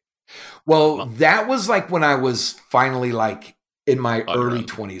like? Well, that was like when I was finally like in my early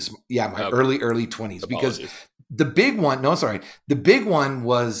 20s. Yeah, my early 20s. Because the big one, the big one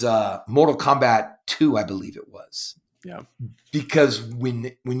was Mortal Kombat 2, I believe it was. Yeah. Because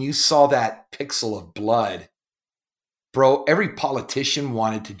when you saw that pixel of blood, bro, every politician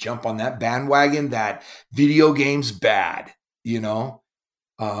wanted to jump on that bandwagon that video games bad, you know?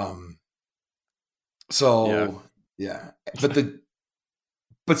 Yeah.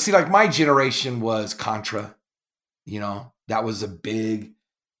 But see, like my generation was Contra, you know, that was a big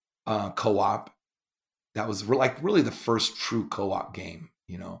co-op. That was really the first true co-op game,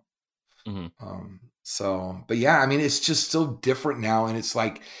 you know? Mm-hmm. But yeah, I mean, it's just so different now. And it's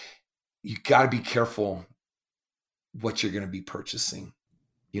like, you got to be careful what you're going to be purchasing.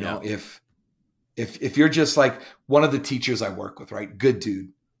 You know, if you're just like one of the teachers I work with, right? Good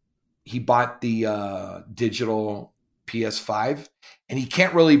dude. He bought the digital PS5, and he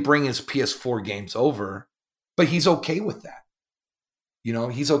can't really bring his PS4 games over, but he's okay with that.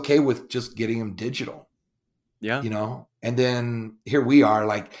 He's okay with just getting them digital. Yeah. And then here we are,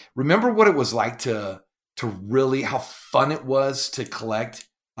 like, remember what it was like to really, how fun it was to collect,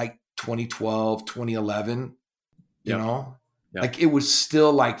 like 2012, 2011, like it was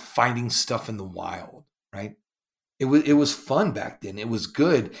still like finding stuff in the wild, right? It was fun back then. It was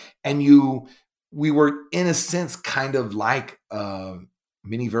good. And we were in a sense kind of like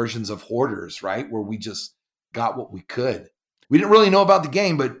mini versions of hoarders, right? Where we just got what we could. We didn't really know about the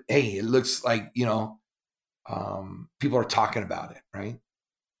game, but hey, it looks like, people are talking about it, right?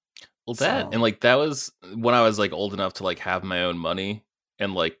 Well, and like that was when I was like old enough to like have my own money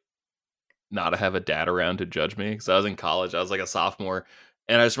and like not have a dad around to judge me. Because I was in college, I was like a sophomore,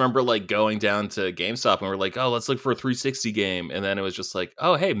 and I just remember like going down to GameStop and we're like, oh, let's look for a 360 game, and then it was just like,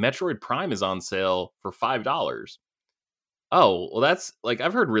 oh, hey, Metroid Prime is on sale for $5. Oh, well, that's like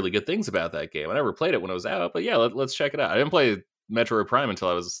I've heard really good things about that game. I never played it when it was out, but yeah, let's check it out. I didn't play Metroid Prime until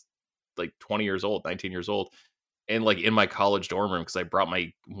I was like 20 years old, 19 years old. And like in my college dorm room, because I brought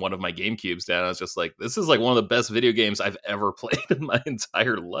one of my GameCubes down. I was just like, this is like one of the best video games I've ever played in my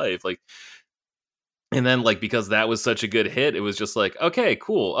entire life. Like, and then like because that was such a good hit, it was just like, okay,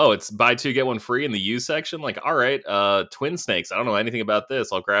 cool. Oh, it's buy two get one free in the used section. Like, all right, Twin Snakes. I don't know anything about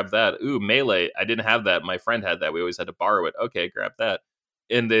this. I'll grab that. Ooh, Melee. I didn't have that. My friend had that. We always had to borrow it. Okay, grab that.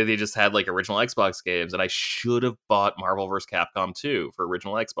 And they just had like original Xbox games, and I should have bought Marvel vs. Capcom 2 for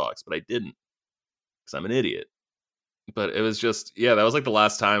original Xbox, but I didn't because I'm an idiot. But it was just, yeah, that was like the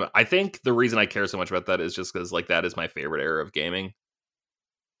last time. I think the reason I care so much about that is just because like that is my favorite era of gaming.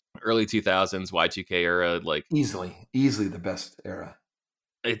 Early 2000s, Y2K era, like easily the best era.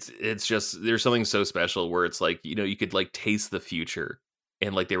 It's just, there's something so special where it's like, you could like taste the future,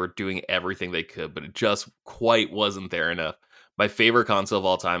 and like they were doing everything they could, but it just quite wasn't there enough. My favorite console of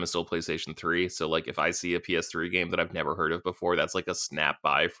all time is still PlayStation 3. So like if I see a PS3 game that I've never heard of before, that's like a snap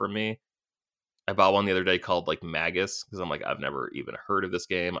buy for me. I bought one the other day called like Magus because I'm like, I've never even heard of this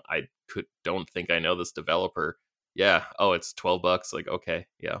game. Don't think I know this developer. Yeah. Oh, it's $12. Like, okay,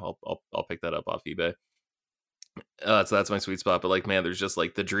 yeah, I'll pick that up off eBay. So that's my sweet spot. But like, man, there's just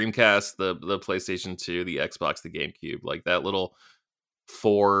like the Dreamcast, the PlayStation 2, the Xbox, the GameCube, like that little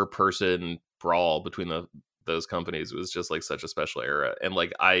 4-person brawl between those companies was just like such a special era. And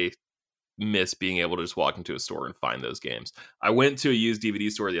like, I miss being able to just walk into a store and find those games. I went to a used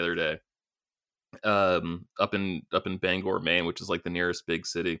DVD store the other day, up in Bangor, Maine, which is like the nearest big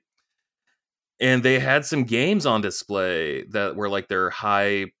city, and they had some games on display that were like their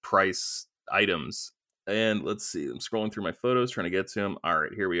high price items. And let's see, I'm scrolling through my photos trying to get to them. All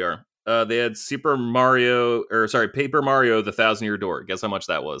right, here we are. They had Paper Mario, the 1,000-Year Door. Guess how much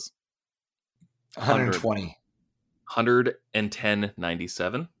that was? 120.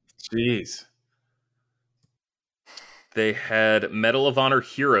 110.97. Jeez. They had Medal of Honor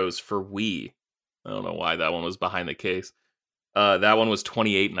Heroes for Wii. I don't know why that one was behind the case. That one was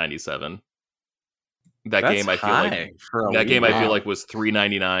 $28.97. That That's game I feel like was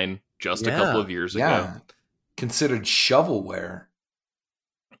 $3.99 just a couple of years ago. Considered shovelware.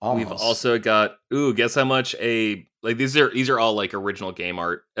 Almost. We've also got guess how much these are all like original game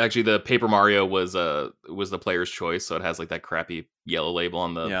art. Actually, the Paper Mario was the player's choice, so it has like that crappy yellow label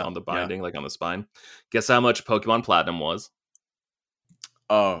on the binding, like on the spine. Guess how much Pokemon Platinum was?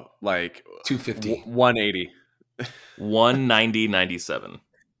 Oh, like $250. 180. 190.97.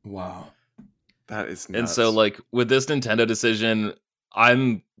 Wow. That is nuts. And so like with this Nintendo decision,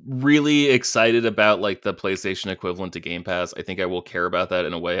 I'm really excited about like the PlayStation equivalent to Game Pass. I think I will care about that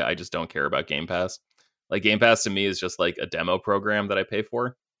in a way I just don't care about Game Pass. Like Game Pass to me is just like a demo program that I pay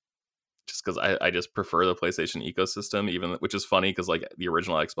for, just because I just prefer the PlayStation ecosystem, which is funny because like the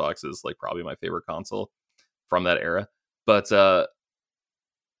original Xbox is like probably my favorite console from that era. But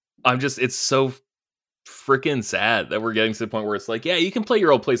it's so freaking sad that we're getting to the point where it's like, yeah, you can play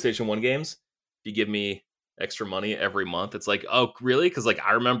your old PlayStation 1 games if you give me extra money every month. It's like, oh, really? Because like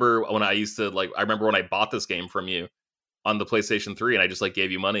I remember when I bought this game from you on the PlayStation 3, and I just like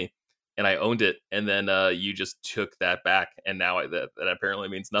gave you money and I owned it, and then you just took that back, and now that apparently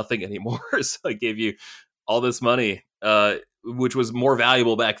means nothing anymore. So I gave you all this money, which was more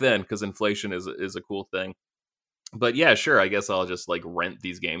valuable back then because inflation is a cool thing. But yeah, sure, I guess I'll just like rent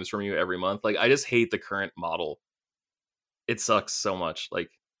these games from you every month. Like I just hate the current model. It sucks so much. Like,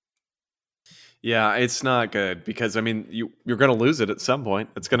 yeah, it's not good because I mean you're going to lose it at some point.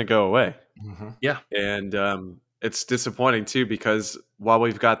 It's going to go away. Mm-hmm. Yeah, and it's disappointing too because while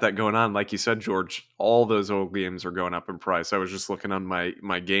we've got that going on, like you said, George, all those old games are going up in price. I was just looking on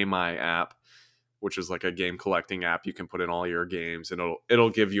my Game Eye app. which is like a game collecting app. You can put in all your games, and it'll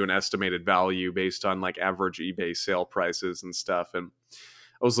give you an estimated value based on like average eBay sale prices and stuff. And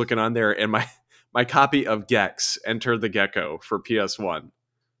I was looking on there, and my copy of Gex, Enter the Gecko for PS1,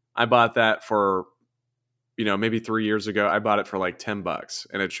 I bought that for, maybe 3 years ago. I bought it for like $10,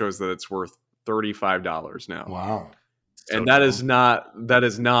 and it shows that it's worth $35 now. Wow. And that is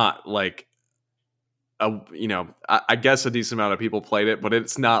not like I guess a decent amount of people played it, but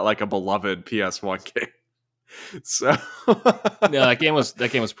it's not like a beloved PS1 game. So no, that game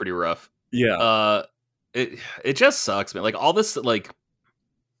was pretty rough. Yeah. It just sucks, man. Like all this, like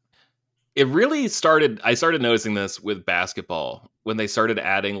it really started. I started noticing this with basketball when they started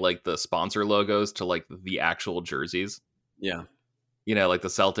adding like the sponsor logos to like the actual jerseys. Yeah. Like the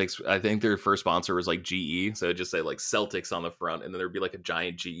Celtics, I think their first sponsor was like GE. So it'd just say like Celtics on the front, and then there'd be like a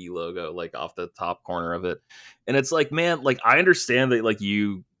giant GE logo like off the top corner of it. And it's like, man, like I understand that like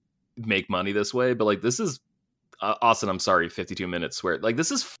you make money this way, but like this is Austin, I'm sorry, 52 minutes where like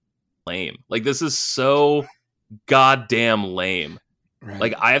this is lame. Like this is so goddamn lame. Right.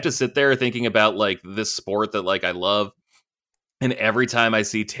 Like I have to sit there thinking about like this sport that like I love. And every time I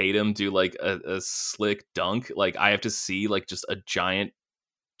see Tatum do like a slick dunk, like I have to see like just a giant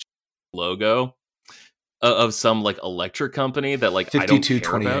logo of some like electric company that like I don't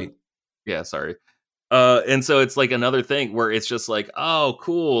care about. Yeah, sorry. And so it's like another thing where it's just like, oh,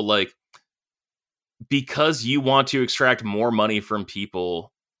 cool. Like because you want to extract more money from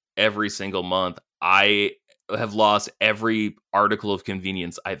people every single month, I have lost every article of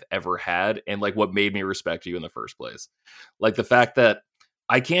convenience I've ever had, and like what made me respect you in the first place. Like the fact that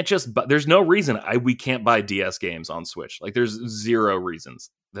I can't just there's no reason we can't buy DS games on Switch. Like there's zero reasons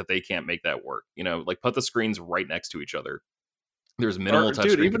that they can't make that work. Like put the screens right next to each other. There's minimal touch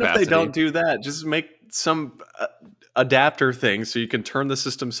screen even capacity. if they don't do that, just make some adapter thing so you can turn the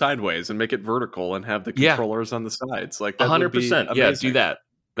system sideways and make it vertical and have the controllers on the sides. Like that 100%. Yeah, do that.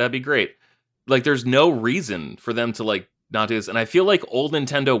 That'd be great. Like there's no reason for them to like not do this. And I feel like old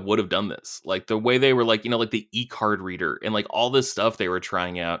Nintendo would have done this. Like the way they were like, like the e-card reader and like all this stuff they were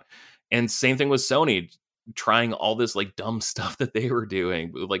trying out. And same thing with Sony trying all this like dumb stuff that they were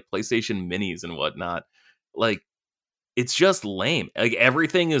doing with like PlayStation minis and whatnot. Like it's just lame. Like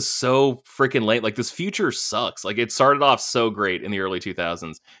everything is so freaking lame. Like this future sucks. Like it started off so great in the early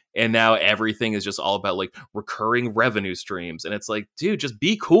 2000s, and now everything is just all about like recurring revenue streams. And it's like, dude, just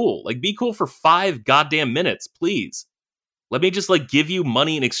be cool. Like be cool for 5 goddamn minutes, please. Let me just like give you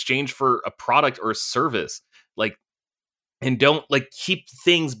money in exchange for a product or a service. Like, and don't like keep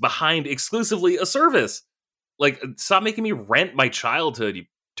things behind exclusively a service. Like stop making me rent my childhood, you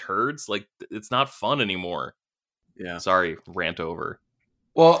turds. Like it's not fun anymore. Yeah. Sorry, rant over.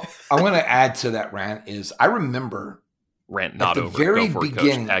 Well, I want to add to that rant is I remember rant not at the over. very Go for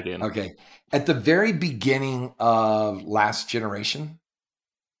beginning. It, Coach. Tag in. Okay. At the very beginning of last generation,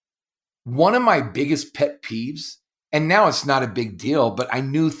 one of my biggest pet peeves, and now it's not a big deal, but I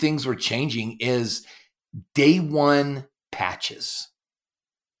knew things were changing, is day one patches.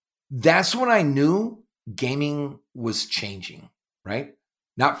 That's when I knew gaming was changing, right?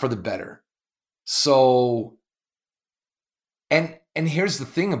 Not for the better. So, and here's the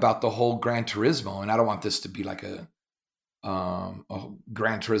thing about the whole Gran Turismo, and I don't want this to be like a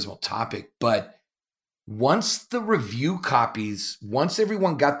Gran Turismo topic, but once everyone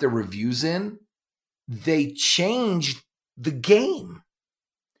got their reviews in, they changed the game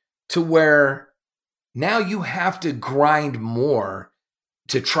to where now you have to grind more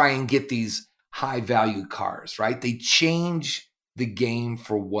to try and get these high value cars, right? They change the game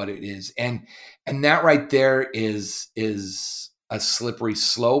for what it is. And that right there is a slippery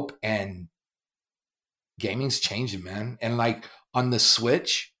slope, and gaming's changing, man. And like on the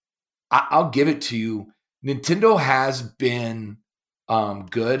Switch, I'll give it to you. Nintendo has been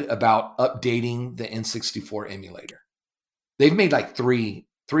good about updating the N64 emulator. They've made like three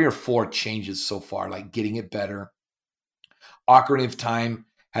or four changes so far, like getting it better. Ocarina of Time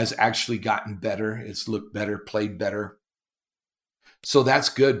has actually gotten better. It's looked better, played better. So that's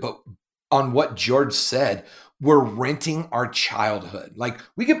good. But on what George said, we're renting our childhood. Like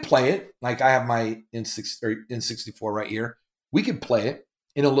we could play it. Like I have my N64 right here. We could play it.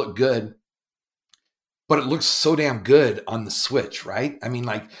 It'll look good. But it looks so damn good on the Switch, right? I mean,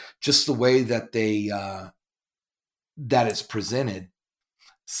 like just the way that that it's presented.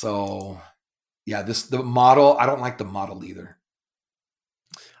 So yeah, the model, I don't like the model either.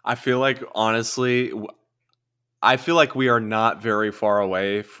 I feel like, honestly, we are not very far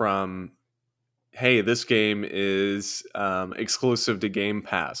away from, hey, this game is exclusive to Game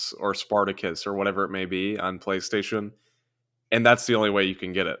Pass or Spartacus or whatever it may be on PlayStation. And that's the only way you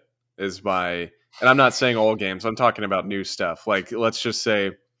can get it, is by And I'm not saying old games. I'm talking about new stuff. Like, let's just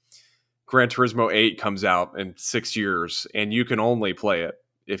say Gran Turismo 8 comes out in 6 years, and you can only play it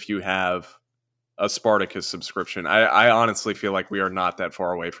if you have a Spartacus subscription. I honestly feel like we are not that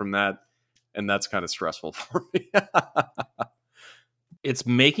far away from that, and that's kind of stressful for me. It's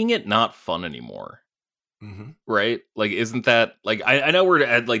making it not fun anymore. Mm-hmm. Right? Like, isn't that like, I know we're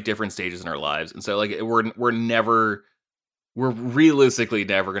at like different stages in our lives, and so like we're realistically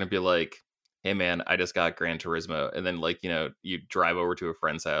never gonna be like, hey man, I just got Gran Turismo, and then like, you know, you drive over to a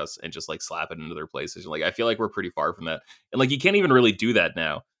friend's house and just like slap it into their PlayStation. Like, I feel like we're pretty far from that, and like you can't even really do that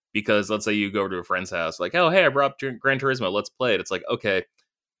now, because let's say you go to a friend's house, like, oh hey, I brought Gran Turismo, let's play it. It's like, okay,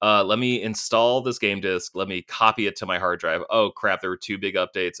 let me install this game disc, let me copy it to my hard drive. Oh crap, there were 2 big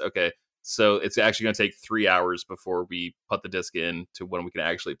updates. Okay, so it's actually going to take 3 hours before we put the disc in to when we can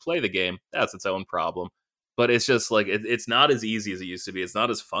actually play the game. That's its own problem. But it's just like, it's not as easy as it used to be. It's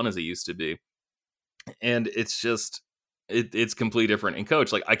not as fun as it used to be. And it's just, it's completely different. And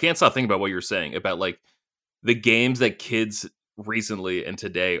Coach, like, I can't stop thinking about what you're saying about like the games that kids recently and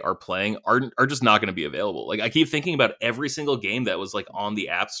today are playing are just not going to be available. Like, I keep thinking about every single game that was like on the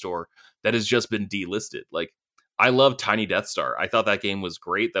App Store that has just been delisted. Like, I love Tiny Death Star. I thought that game was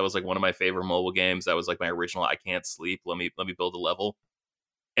great. That was like one of my favorite mobile games. That was like my original I can't sleep, let me build a level.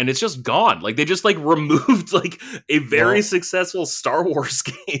 And it's just gone. Like, they just like removed like a very successful Star Wars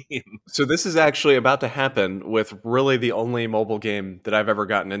game. So this is actually about to happen with really the only mobile game that I've ever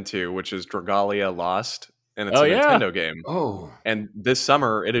gotten into, which is Dragalia Lost, and it's a Nintendo game. Oh. And this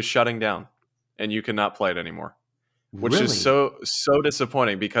summer it is shutting down, and you cannot play it anymore. Which Really? is so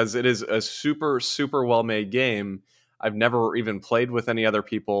disappointing, because it is a super, super well-made game. I've never even played with any other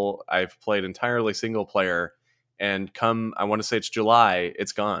people. I've played entirely single player, and I want to say it's July,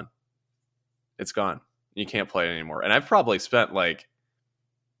 it's gone. It's gone. You can't play it anymore. And I've probably spent like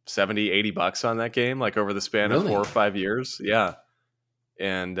 $70, $80 on that game, like over the span of 4 or 5 years. Yeah.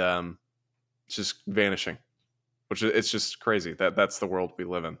 And it's just vanishing, which it's just crazy that's the world we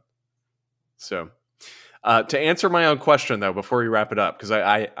live in. So... to answer my own question, though, before we wrap it up, because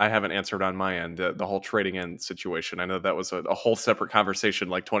I haven't answered on my end, the whole trading in situation. I know that was a whole separate conversation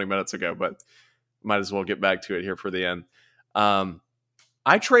like 20 minutes ago, but might as well get back to it here for the end.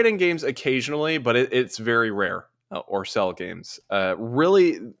 I trade in games occasionally, but it's very rare, or sell games.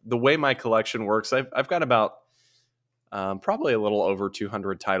 Really, the way my collection works, I've got about probably a little over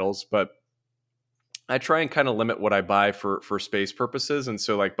 200 titles, but I try and kind of limit what I buy for space purposes. And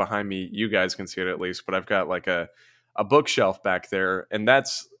so like behind me, you guys can see it at least, but I've got like a bookshelf back there, and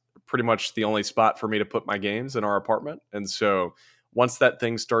that's pretty much the only spot for me to put my games in our apartment. And so once that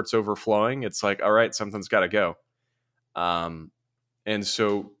thing starts overflowing, it's like, all right, something's got to go. And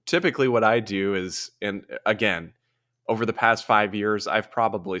so typically what I do is, and again, over the past 5 years, I've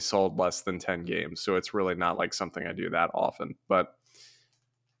probably sold less than 10 games. So it's really not like something I do that often, but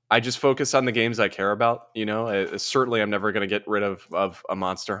I just focus on the games I care about. You know, certainly I'm never going to get rid of a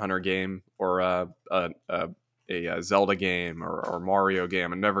Monster Hunter game or a Zelda game or Mario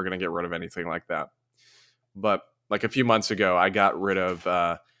game. I'm never going to get rid of anything like that. But like a few months ago, I got rid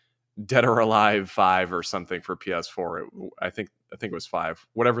of Dead or Alive 5 or something for PS4. I think it was 5.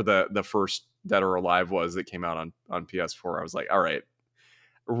 Whatever the first Dead or Alive was that came out on PS4. I was like, all right,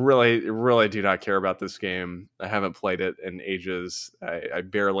 really do not care about this game. I haven't played it in ages. I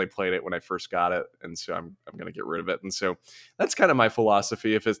barely played it when I first got it, and so I'm going to get rid of it. And so that's kind of my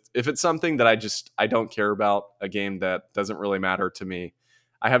philosophy. If it's something that I don't care about, a game that doesn't really matter to me,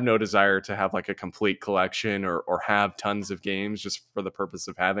 I have no desire to have like a complete collection or have tons of games just for the purpose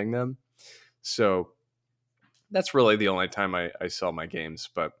of having them. So that's really the only time I sell my games,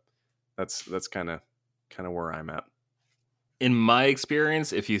 but that's kind of where I'm at. In my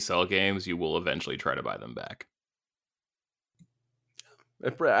experience, if you sell games, you will eventually try to buy them back.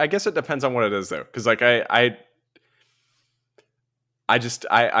 I guess it depends on what it is, though, because like I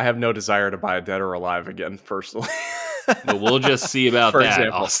have no desire to buy a Dead or Alive again, personally. But we'll just see about that,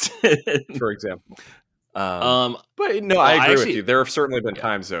 example. Austin. For example. But no, I agree with you. There have certainly been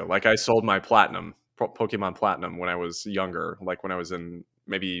times, though. Like I sold my Platinum, Pokemon Platinum, when I was younger, like when I was in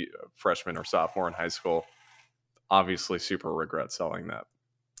maybe freshman or sophomore in high school. Obviously super regret selling that.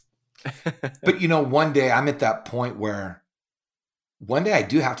 But you know, one day I'm at that point where one day I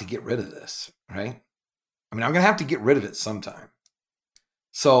do have to get rid of this, right? I mean, I'm going to have to get rid of it sometime.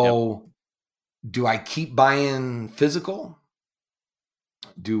 So do I keep buying physical?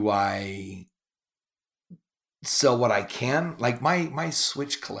 Do I sell what I can? Like my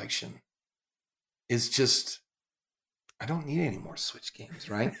Switch collection is just, I don't need any more Switch games,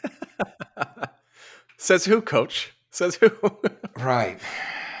 right? Says who, Coach? Says who? Right.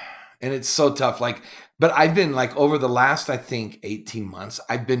 And it's so tough. Like, but I've been like over the last, I think 18 months,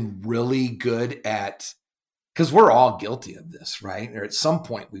 I've been really good at, because we're all guilty of this, right? Or at some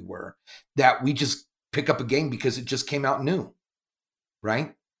point we were, that we just pick up a game because it just came out new,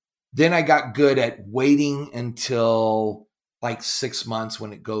 right? Then I got good at waiting until like 6 months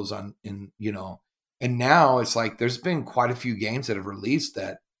when it goes on in, and now it's like there's been quite a few games that have released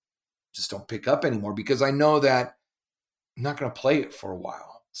that just don't pick up anymore because I know that I'm not going to play it for a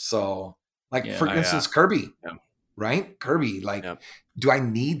while. So, like, for instance, Kirby, right? Kirby, like, do I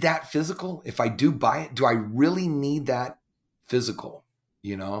need that physical? If I do buy it, do I really need that physical?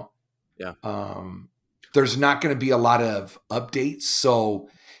 Yeah. There's not going to be a lot of updates. So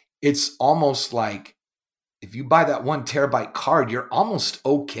it's almost like if you buy that 1 terabyte card, you're almost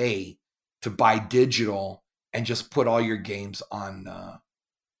okay to buy digital and just put all your games on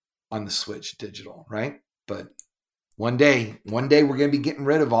the Switch digital, right? But one day we're going to be getting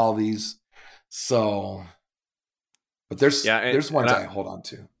rid of all these. So, but there's ones I hold on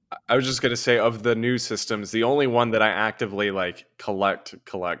to. I was just going to say, of the new systems, the only one that I actively like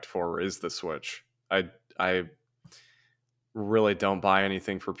collect for is the Switch. I really don't buy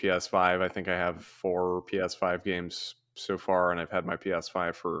anything for PS5. I think I have 4 PS5 games so far, and I've had my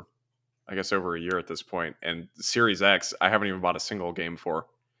PS5 for, I guess, over a year at this point. And Series X, I haven't even bought a single game for.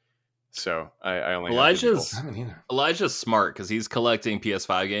 So I only Elijah's smart because he's collecting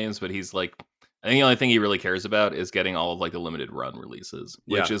PS5 games, but he's like, I think the only thing he really cares about is getting all of like the limited run releases,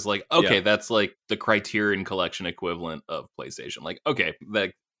 which is like, okay, that's like the Criterion Collection equivalent of PlayStation. Like, okay,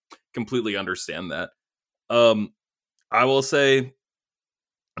 that completely understand that. I will say,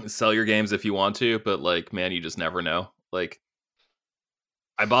 sell your games if you want to, but like, man, you just never know. Like,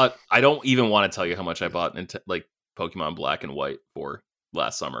 I don't even want to tell you how much I bought into like Pokemon Black and White for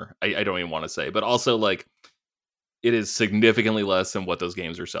last summer. I don't even want to say, but also like it is significantly less than what those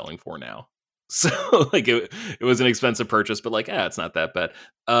games are selling for now. So like it was an expensive purchase, but like, it's not that bad.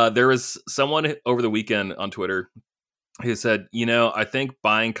 There was someone over the weekend on Twitter who said, I think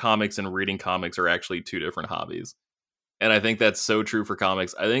buying comics and reading comics are actually 2 different hobbies. And I think that's so true for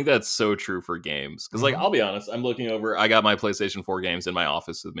comics. I think that's so true for games. Because, like, I'll be honest, I'm looking over, I got my PlayStation 4 games in my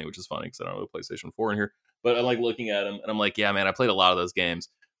office with me, which is funny because I don't have a PlayStation 4 in here. But I like looking at them, and I'm like, yeah, man, I played a lot of those games.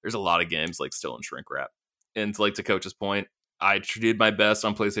 There's a lot of games, like, still in shrink wrap. And to Coach's point, I did my best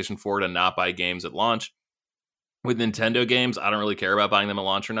on PlayStation 4 to not buy games at launch. With Nintendo games, I don't really care about buying them at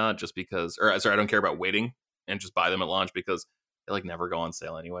launch or not, just because, I don't care about waiting and just buy them at launch because they like never go on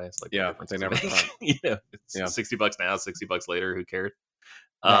sale anyway. It's like, they never it's $60 now, $60 later, who cares?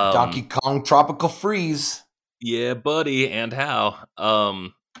 Donkey Kong Tropical Freeze. Yeah, buddy. And how?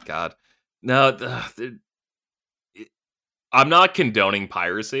 God. No, I'm not condoning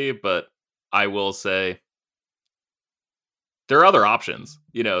piracy, but I will say there are other options,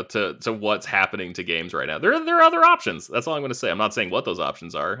 to what's happening to games right now. There are other options. That's all I'm going to say. I'm not saying what those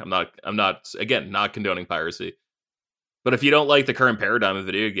options are. I'm not again, not condoning piracy. But if you don't like the current paradigm of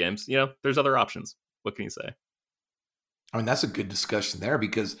video games, there's other options. What can you say? I mean, that's a good discussion there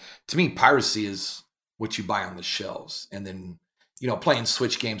because to me, piracy is what you buy on the shelves and then, playing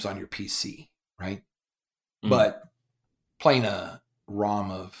Switch games on your PC, right? Mm-hmm. But playing a ROM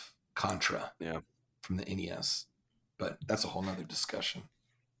of Contra from the NES. But that's a whole nother discussion.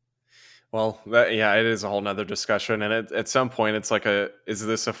 Well, it is a whole nother discussion. And at some point, it's like is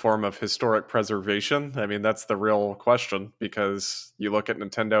this a form of historic preservation? I mean, that's the real question, because you look at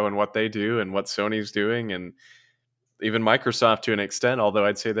Nintendo and what they do and what Sony's doing, and even Microsoft to an extent, although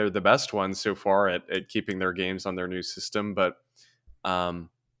I'd say they're the best ones so far at keeping their games on their new system. But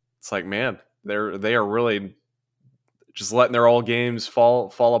it's like, man, they are really just letting their old games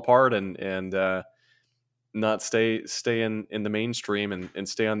fall apart and not stay in the mainstream and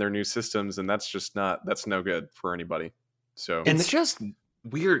stay on their new systems, and that's no good for anybody. So it's just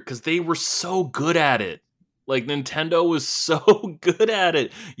weird because they were so good at it. Like, Nintendo was so good at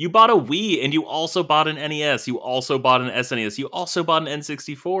it. You bought a Wii and you also bought an NES, you also bought an SNES, you also bought an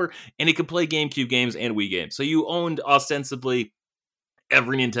N64, and it could play GameCube games and Wii games. So you owned ostensibly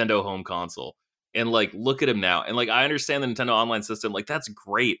every Nintendo home console. And like, look at them now. And like, I understand the Nintendo Online system, like, that's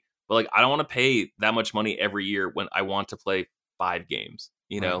great. But like, I don't want to pay that much money every year when I want to play 5 games.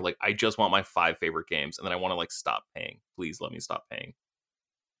 Right. Like, I just want my 5 favorite games, and then I want to like stop paying. Please let me stop paying.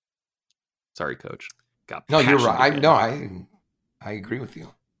 Sorry, Coach. No, you're right. I agree with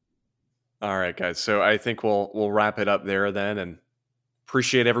you. All right, guys. So I think we'll wrap it up there then, and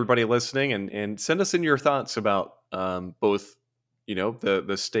appreciate everybody listening, and send us in your thoughts about both,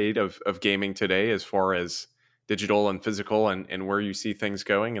 the state of gaming today as far as digital and physical, and where you see things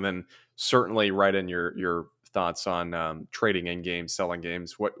going, and then certainly write in your thoughts on trading in games, selling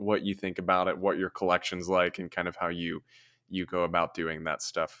games, what you think about it, what your collection's like, and kind of how you go about doing that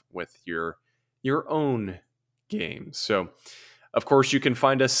stuff with your own games. So, of course, you can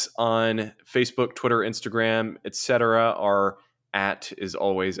find us on Facebook, Twitter, Instagram, etc. Our @ is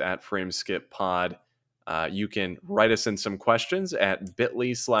always at FrameSkipPod. You can write us in some questions at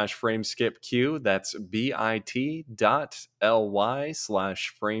bit.ly/FrameSkipQ. That's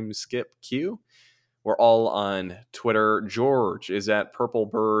bit.ly/FrameSkipQ. We're all on Twitter. George is at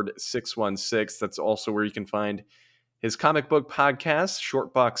PurpleBird616. That's also where you can find his comic book podcast,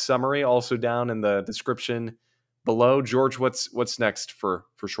 Shortbox Summary, also down in the description below. George, what's next for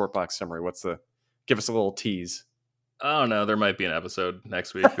Shortbox Summary? Give us a little tease. Oh no, there might be an episode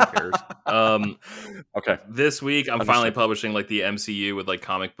next week. Who cares? Okay. This week I'm finally publishing like the MCU with like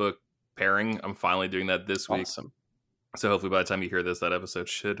comic book pairing. I'm finally doing that this week. Awesome. So hopefully by the time you hear this, that episode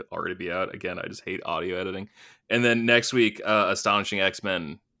should already be out. Again, I just hate audio editing. And then next week, Astonishing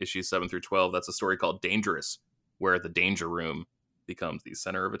X-Men issues 7 through 12. That's a story called Dangerous, where the Danger Room becomes the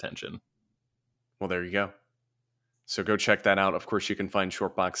center of attention. Well, there you go. So go check that out. Of course, you can find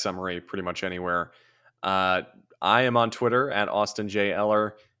Shortbox Summary pretty much anywhere. I am on Twitter at Austin J.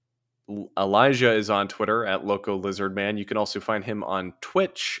 Eller. Elijah is on Twitter at Loco Lizardman. You can also find him on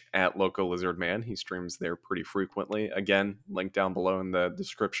Twitch at Loco Lizardman. He streams there pretty frequently. Again, link down below in the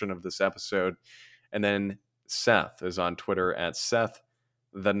description of this episode. And then Seth is on Twitter at Seth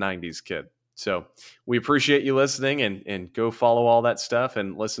the 90s Kid. So we appreciate you listening, and go follow all that stuff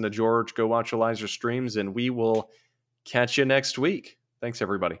and listen to George. Go watch Elijah's streams, and we will catch you next week. Thanks,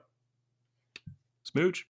 everybody. Smooch.